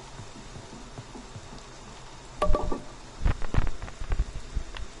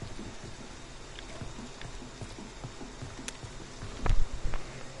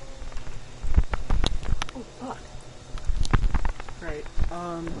 Oh, fuck. Right,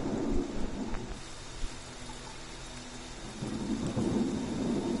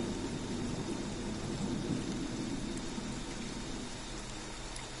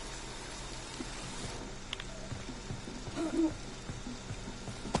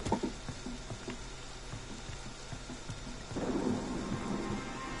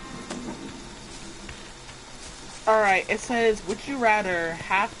 Alright, it says, would you rather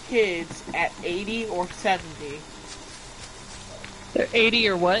have kids at 80 or 70? They're 80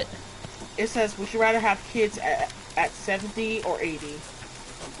 or what? It says, would you rather have kids at 70 or 80?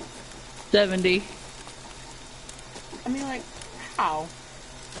 70. I mean, like, how?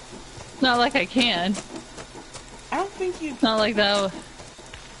 Not like I can. I don't think you... Not like that.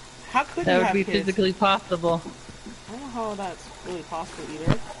 How could you That would have be kids? physically possible. I don't know how that's really possible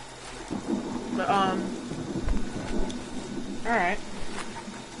either. But, alright.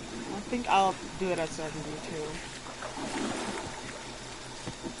 I think I'll do it at 70 too.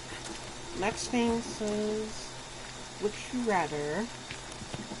 Next thing says, would you rather...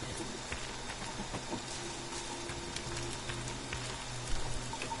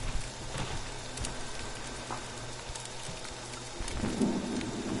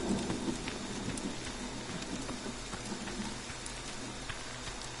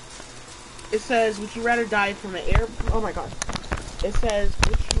 It says, would you rather die from an air... Oh my god. It says,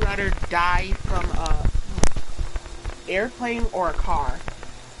 would you rather die from a airplane or a car?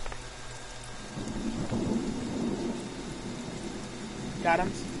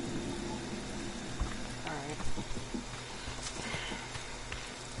 Gottmz? Alright.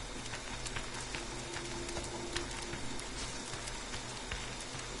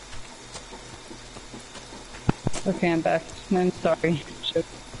 Okay, I'm back. I'm sorry.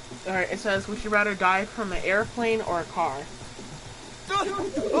 Alright, it says, would you rather die from an airplane or a car?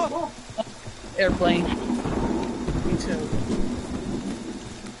 Airplane. Me too.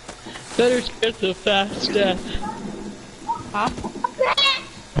 Better to get the fast death. Huh?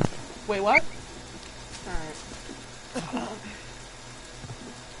 Wait, what? Alright.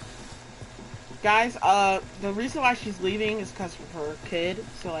 Guys, the reason why she's leaving is because of her kid,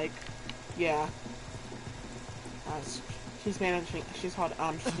 so like, yeah. She's managing, she's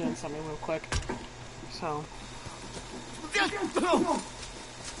doing something real quick, so. Oh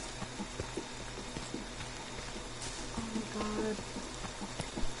my god.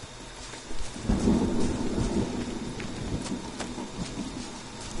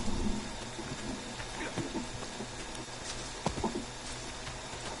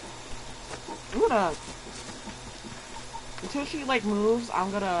 I'm gonna, until she like moves,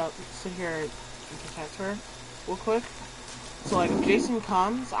 I'm gonna sit here and protect her real quick. So like if Jason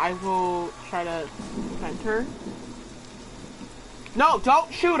comes, I will try to defend her. No,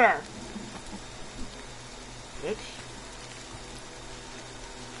 don't shoot her! Bitch.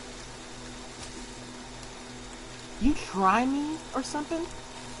 You try me or something?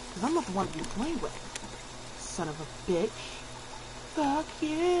 Because I'm not the one to be playing with. Son of a bitch. Fuck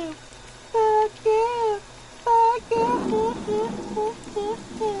you. Fuck you. Fuck you.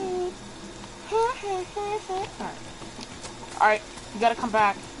 Alright, you gotta come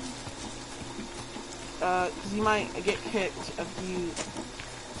back. Because you might get kicked if you...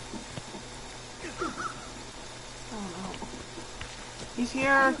 Oh no. He's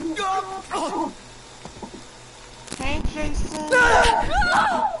here! Hey, Jason!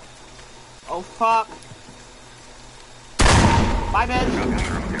 Oh fuck. Bye, bitch.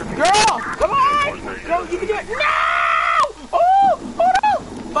 Girl! Come on! Girl, you can do it! No! Oh! Oh no!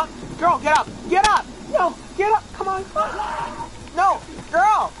 Fuck! Girl, get up! Get up! No! Get up! Come on! No!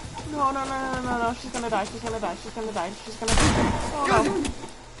 Girl! No, no, no, no, no, no. She's gonna die. She's gonna die. She's gonna die. She's gonna die. Oh no.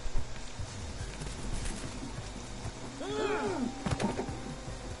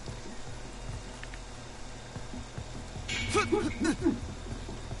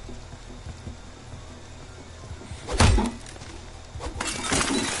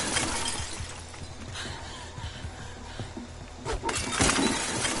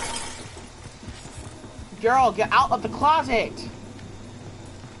 Girl, get out of the closet!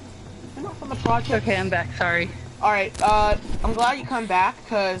 You're not from the project. Okay, I'm back. Sorry. Alright, I'm glad you come back,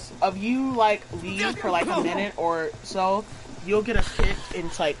 because of you, like, leave for, like, a minute or so, you'll get us kicked, and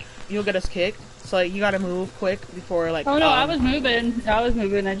it's like, you'll get us kicked, so, like, you gotta move quick before, like, Oh no, I was moving. I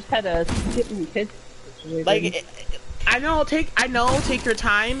just had to get my kids. Like, I know, take your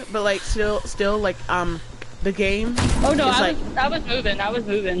time, but, like, still, like, the game. Oh no, I was moving. I was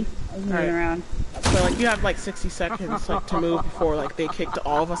moving around. So, like, you have, like, 60 seconds, like, to move before, like, they kicked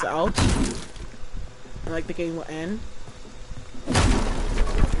all of us out. And, like, the game will end.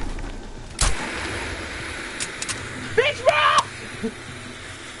 Bitch, roll!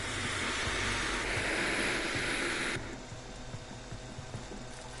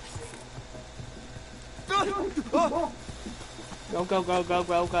 Go, go, go, go,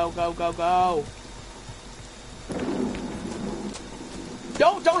 go, go, go, go, go.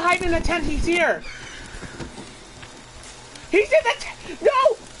 Don't hide in the tent, he's here! He's in the tent!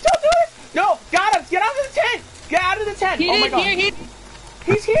 No! Don't do this! No! Got him! Get out of the tent! Get out of the tent! Oh my god!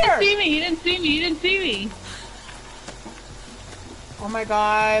 He's here! He didn't see me! He didn't see me! Oh my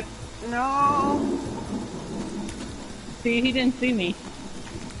god. No! See, he didn't see me.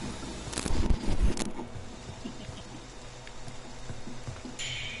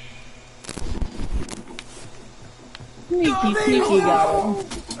 Sneaky guy. Oh,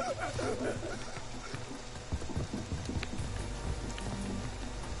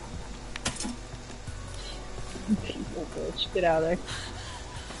 bitch, get out of there.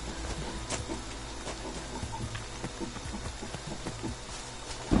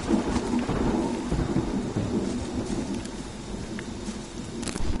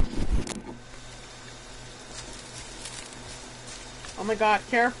 Oh my god,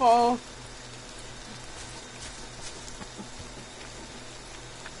 careful!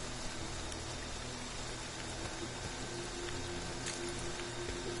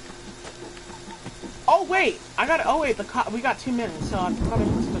 Oh wait! Oh wait, we got 2 minutes, so I'm gotta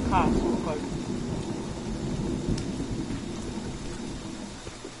go to the cops real quick.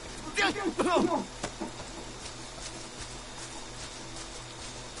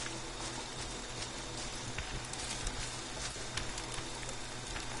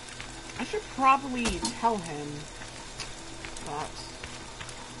 I should probably tell him that.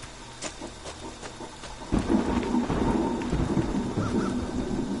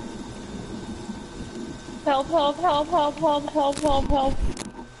 Help, help, help, help, help, help, help, help.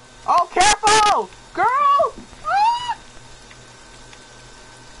 Oh, careful! Girl!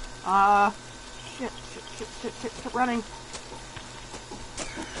 Ah! Shit, running.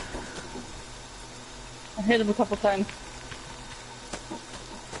 I hit him a couple times.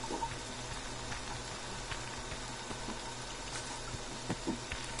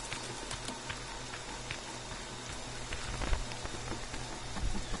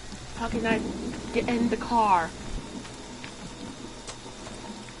 How can I get in the car?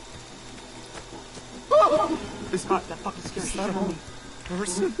 This got that fucking scared shit out of me.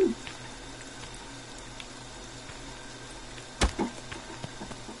 Person?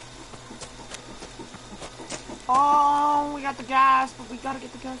 Oh, we got the gas, but we gotta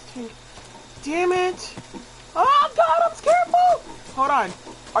get the gas tank. Damn it! Oh god, I'm careful! Hold on.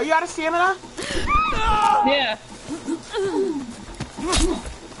 Are you out of stamina? Yeah.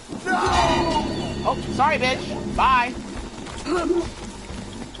 Oh, sorry, bitch. Bye.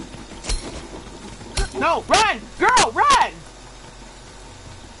 No, run! Girl, run!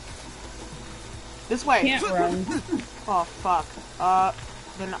 This way. Can't run. Oh, fuck.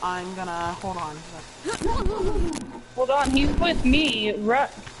 then I'm gonna hold on. Hold on, he's with me.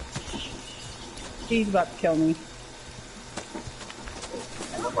 He's about to kill me.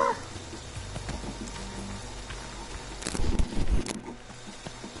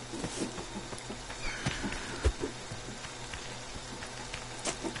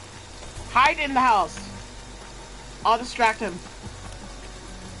 Hide in the house. I'll distract him.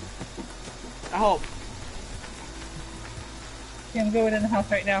 I hope. Yeah, I'm going in the house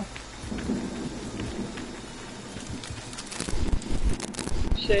right now.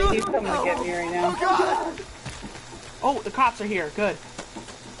 Shit, he's coming to get me right now. Oh, the cops are here. Good.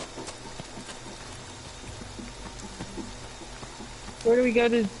 Where do we go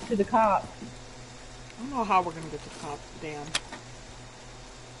to the cop? I don't know how we're gonna get to the cop. Damn.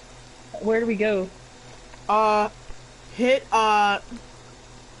 Where do we go? Where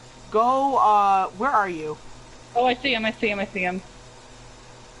are you? Oh, I see him.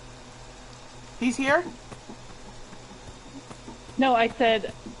 He's here? No, I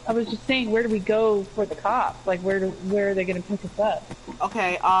was just saying, where do we go for the cops? Like, where are they gonna pick us up?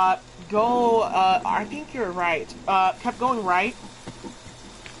 Okay, I think you're right. Kept going right.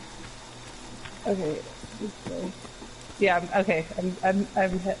 Okay. Yeah, okay.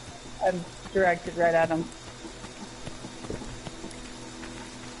 I'm directed right at him.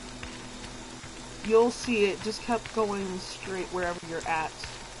 You'll see it. Just kept going straight wherever you're at.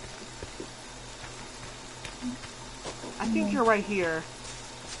 I think you're right here.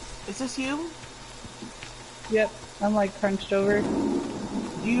 Is this you? Yep, I'm like crunched over.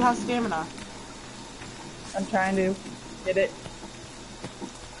 Do you have stamina? I'm trying to get it.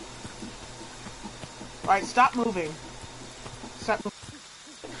 Alright, stop moving. Stop moving.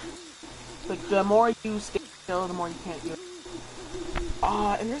 Like, the more you stay still, the more you can't do it.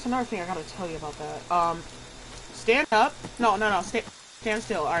 And there's another thing I gotta tell you about that. Stand up. No, stand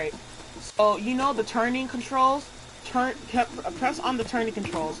still. Alright. So, you know the turning controls? Press on the turning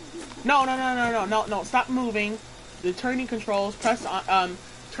controls. No, stop moving. The turning controls, press on,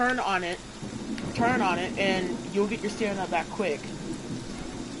 turn on it, and you'll get your stamina back quick.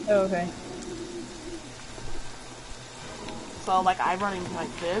 Oh, okay. So, like, I'm running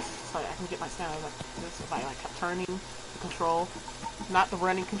like this, so I can get my stamina like this if I, like, kept turning the control. Not the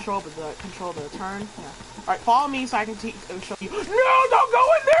running control, but the control to turn. Yeah. Alright, follow me so I can show you. No, don't go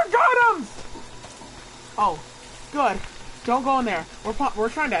in there, Gottmz! Oh, good. Don't go in there. We're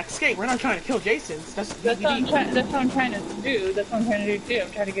trying to escape. We're not trying to kill Jason. That's what I'm trying to do. I'm trying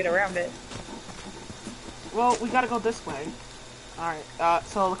to get around it. Well, we gotta go this way. Alright,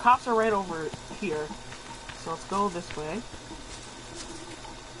 so the cops are right over here. So let's go this way.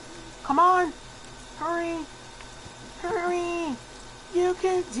 Come on! Hurry! Hurry! You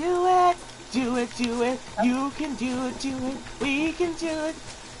can do it! Do it! You can do it! We can do it!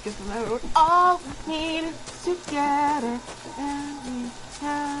 Just remember, all we need is together, and we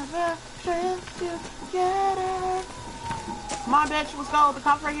have a strength together. Come on, bitch, let's go. The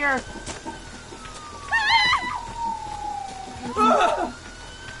cop's right here.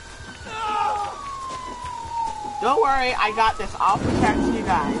 Don't worry, I got this. I'll protect you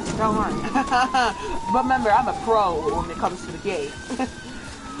guys. Don't worry. But remember, I'm a pro when it comes to the game.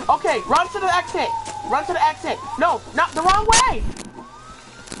 Okay, run to the exit. Run to the exit. No, not the wrong way.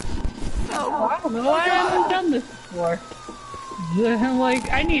 I don't know. I haven't done this before. I'm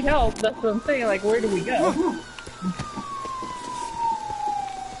like, I need help. That's what I'm saying. Like, where do we go?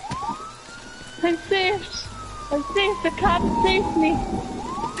 I'm saved. I'm saved. The cop saved me.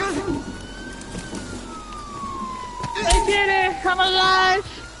 I did it. I'm alive.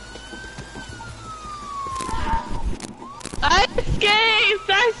 I escaped.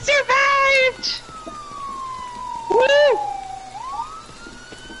 I survived. Woo!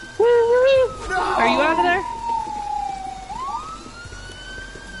 No! Are you out of there?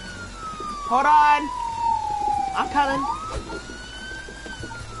 Hold on. I'm coming.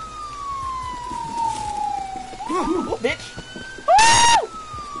 Oh, bitch. Woo!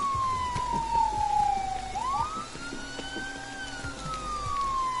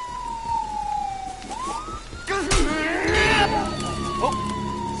 Oh,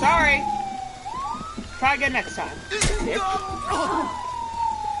 sorry. Try again next time. Bitch.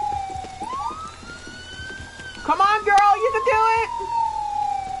 Come on, girl, you can do it!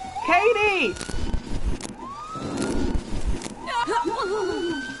 Katie!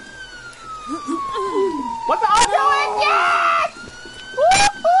 What the I'm doing? Yes!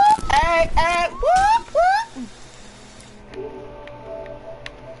 Whoop, whoop! Hey, whoop,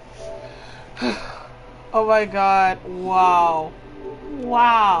 whoop! Oh my god, wow.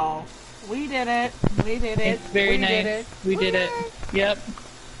 Wow. We did it. We did it. It's very nice. We did it. Yep.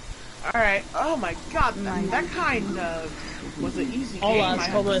 Alright. Oh my god, that kind of was an easy Hold game, on, I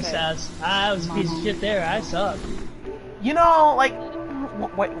have Scola to say. says. I was a piece of shit there. I suck. You know, like...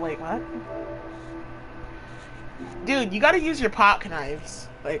 Wait, what? Dude, you gotta use your pocket knives,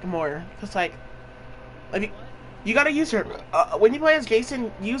 like, more. Cause, like you gotta use your... when you play as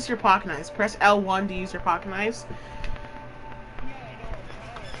Jason, use your pocket knives. Press L1 to use your pocket knives.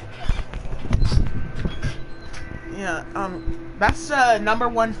 Yeah, that's the number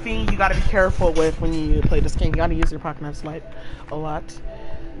one thing you gotta be careful with when you play this game. You gotta use your pocket knives like a lot.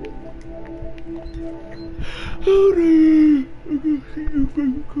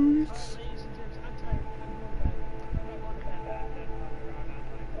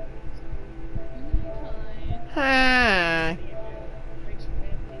 Hi.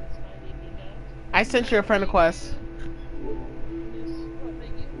 I sent you a friend request.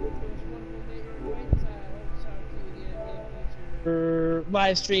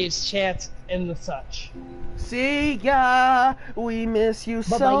 Live streams, chats, and the such. See ya. We miss you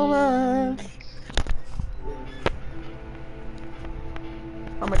so much.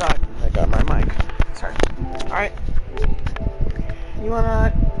 Oh my god, I got my mic. Sorry. Alright. You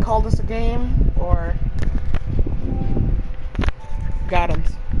wanna call this a game, or...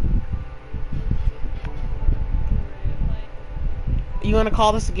 Gottmz. You wanna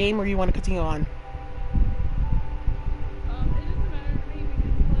call this a game, or you wanna continue on?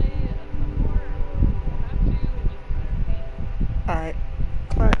 Alright.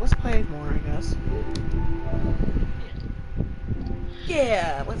 Alright, let's play more, I guess.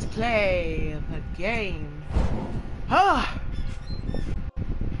 Yeah, let's play the game. Ah!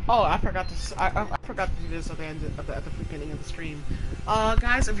 Oh, I forgot to. I forgot to do this at the end at the beginning of the stream.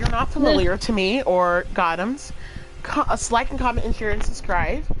 Guys, if you're not familiar to me or Gottmz, like and comment and share and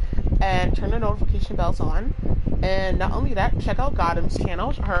subscribe, and turn the notification bells on. And not only that, check out Gottmz's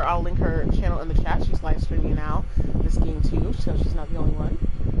channel. I'll link her channel in the chat. She's live streaming now this game too, so she's not the only one.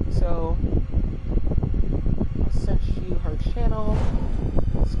 So I'll send you her channel.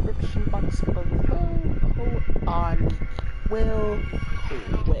 Description box below. Hold on. Real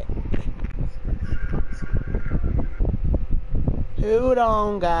quick. Hold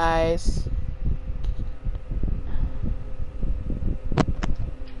on, guys.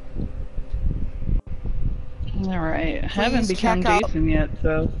 Alright, I haven't become Jason yet,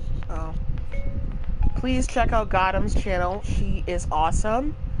 so... Oh. Please check out Gottmz's channel. She is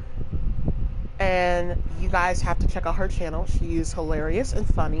awesome. And you guys have to check out her channel. She is hilarious and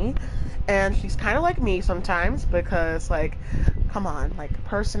funny. And she's kind of like me sometimes because, like, come on, like,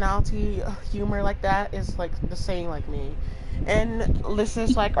 personality, humor like that is, like, the same like me. And this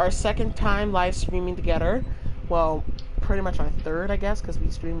is, like, our second time live streaming together. Well, pretty much our third, I guess, because we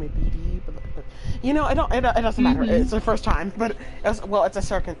stream with BD. But you know, it doesn't matter. It's our first time, but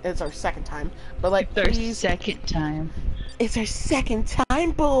it's our second time. But, like, it's our second time. It's our second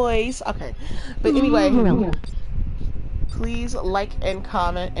time, boys. Okay, but anyway. Please like and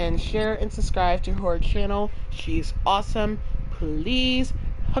comment and share and subscribe to her channel. She's awesome. Please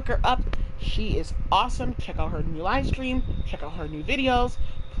hook her up. She is awesome. Check out her new live stream. Check out her new videos.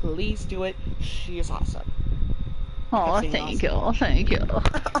 Please do it. She is awesome. Oh, thank you. Thank you.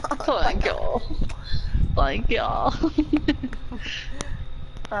 Thank you. Thank you.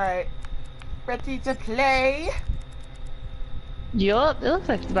 Alright. Ready to play? Yup, it looks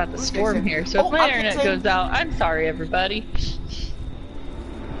like it's about to storm here, so if my internet goes out, I'm sorry, everybody.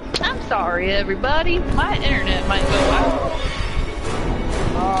 I'm sorry, everybody. My internet might go out.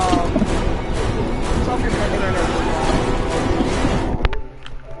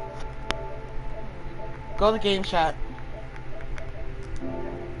 Go to the game chat.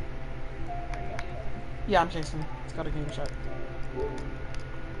 Yeah, I'm Jason. Let's go to game chat.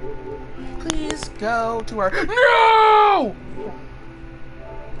 Please go to our... No!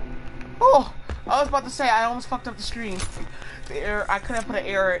 Oh! I was about to say, I almost fucked up the stream. The error, I could have put an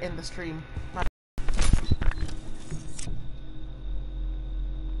error in the stream.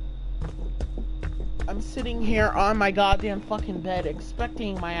 I'm sitting here on my goddamn fucking bed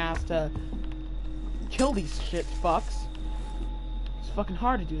expecting my ass to kill these shit fucks. It's fucking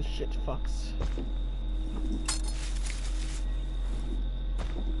hard to do this shit fucks.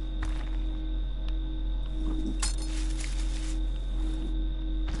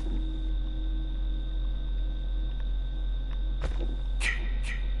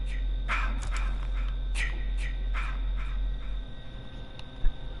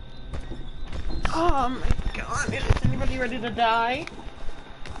 Oh my god, is anybody ready to die?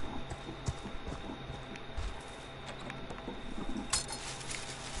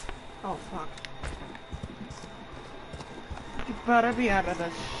 Oh fuck. You better be out of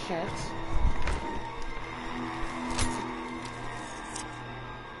this shit.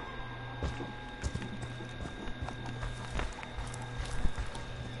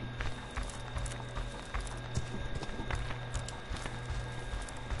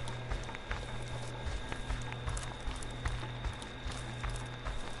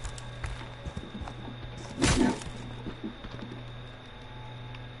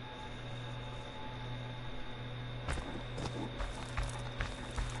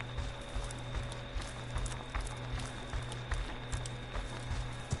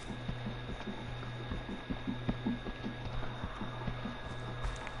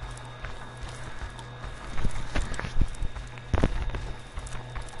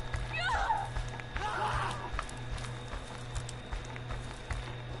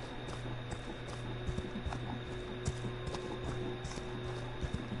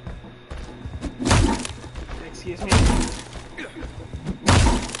 Excuse me?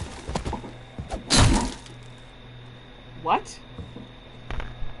 What?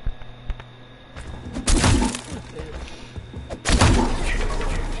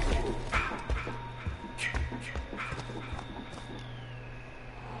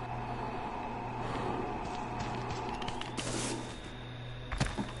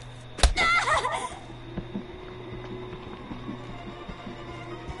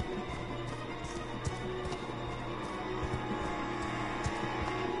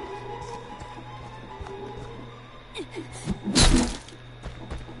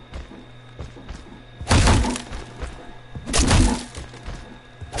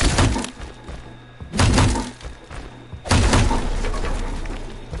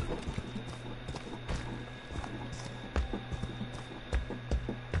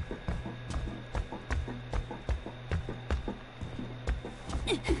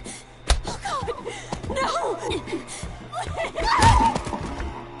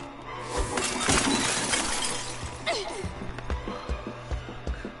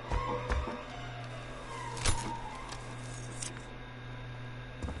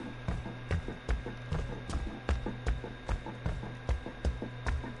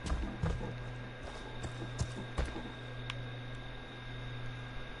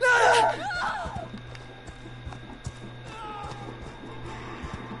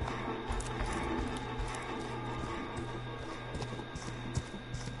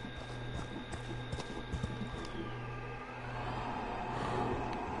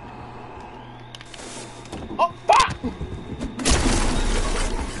 Oh, fuck!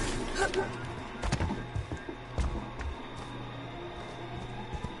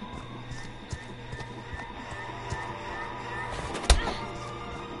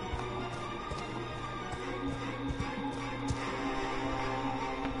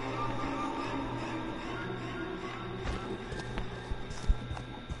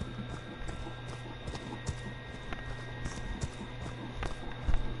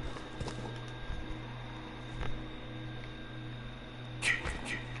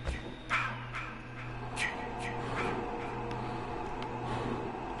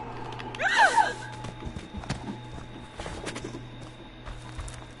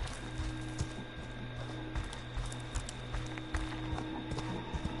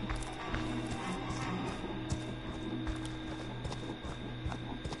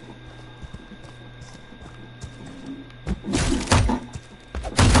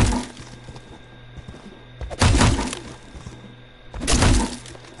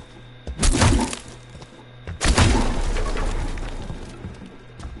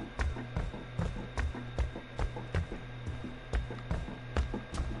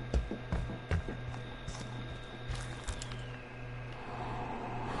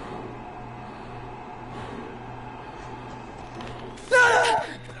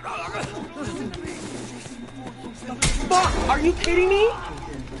 Fuck! Are you kidding me? You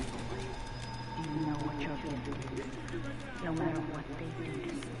know what you're getting. No matter what they do to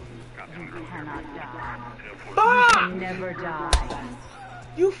you, you cannot die. You Fuck! can never die.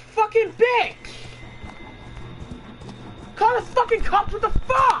 You fucking bitch! Call the fucking cops, what the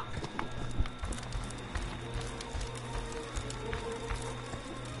fuck?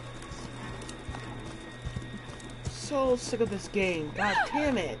 So sick of this game, god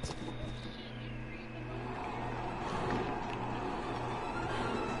damn it.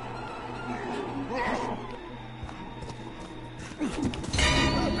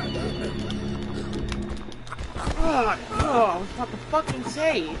 God, oh, I was about to fucking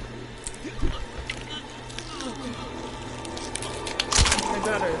say. I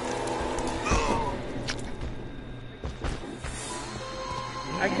better.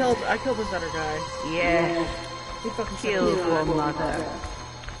 I killed this other guy. Yes, They fucking said Kill it. your mother.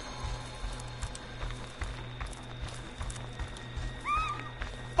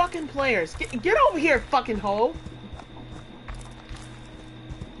 Fucking players, get over here, fucking hoe.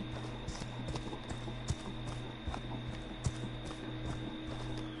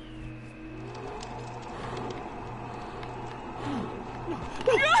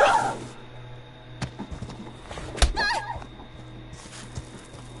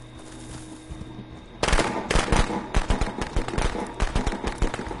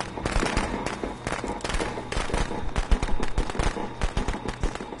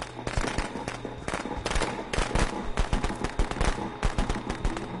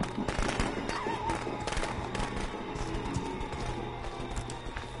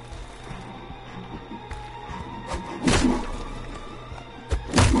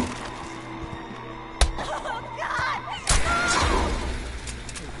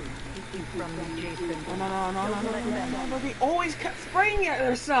 No, they always kept spraying at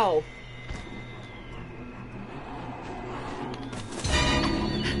herself.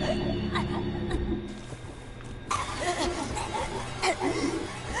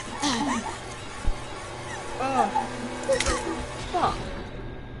 Fuck.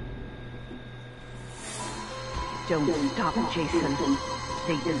 Don't stop, Jason.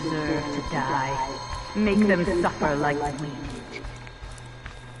 They deserve to die. Make them suffer like we did.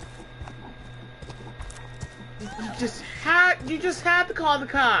 You just had to call the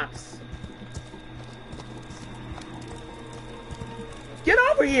cops. Get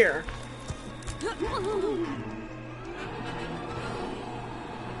over here.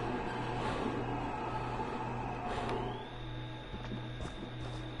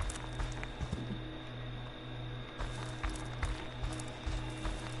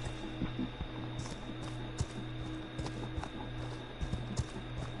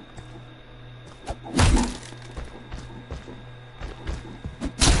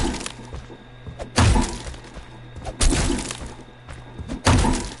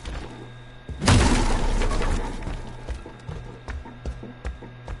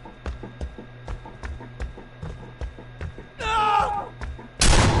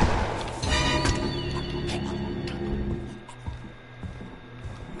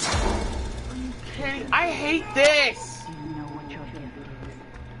 I hate this! Do you know what your gift is?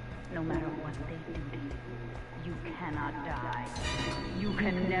 No matter what they do to you, you cannot die. You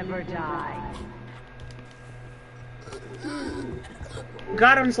can never die.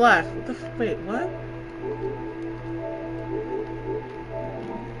 Gottmz left. What the wait, what?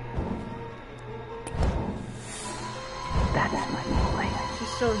 That's my boy.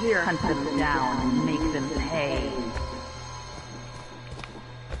 She's still here. Hunt them down and make them pay.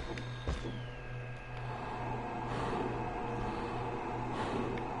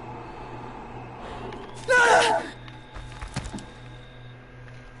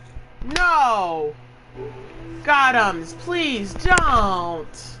 No! Gottmz, please don't!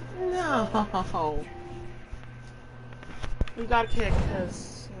 No! We got a kick,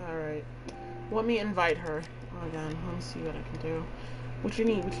 cause... Alright. Let me invite her. Oh, again, let me see what I can do. What you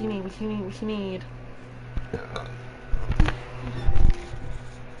need, what you need, what you need, what you need.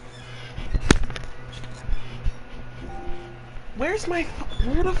 Where's my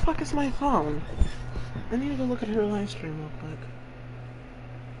where the fuck is my phone? I need to go look at her live stream real quick.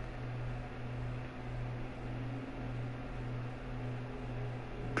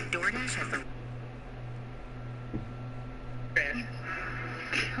 DoorDash has the...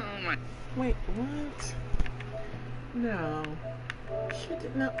 Oh my... Wait, what? No. She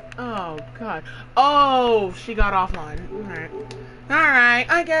did not... Oh, God. Oh, she got offline. Alright. Alright,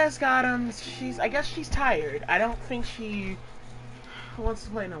 I guess Gottmz. I guess she's tired. I don't think she wants to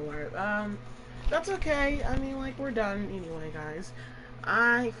play no more. That's okay. I mean, like, we're done anyway, guys.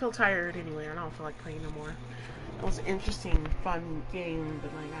 I feel tired anyway. I don't feel like playing no more. It was an interesting, fun game,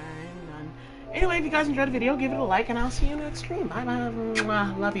 but, like, I'm done. Anyway, if you guys enjoyed the video, give it a like, and I'll see you next stream. Bye bye.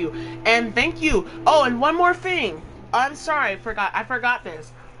 Love you. And thank you. Oh, and one more thing. I'm sorry, I forgot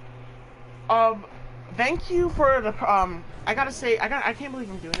this. Thank you for the I gotta say, I can't believe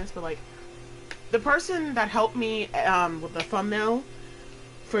I'm doing this, but like the person that helped me with the thumbnail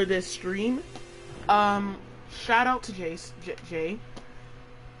for this stream, shout out to Jay.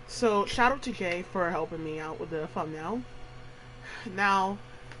 So shout out to Jay for helping me out with the thumbnail. Now,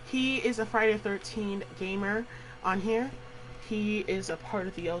 he is a Friday the 13th gamer on here. He is a part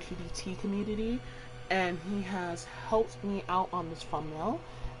of the LGBT community, and he has helped me out on this thumbnail.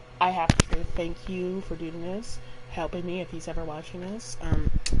 I have to say thank you for doing this, helping me if he's ever watching this.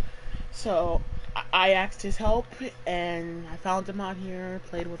 So I asked his help, and I found him on here,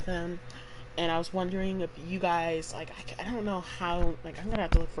 played with him, and I was wondering if you guys, like, I don't know how, like, I'm gonna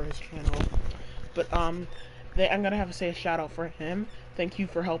have to look for his channel, but, I'm gonna have to say a shout out for him. Thank you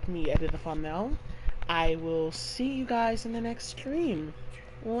for helping me edit the thumbnail. I will see you guys in the next stream.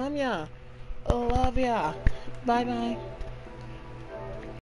 Love ya. Love ya. Bye bye.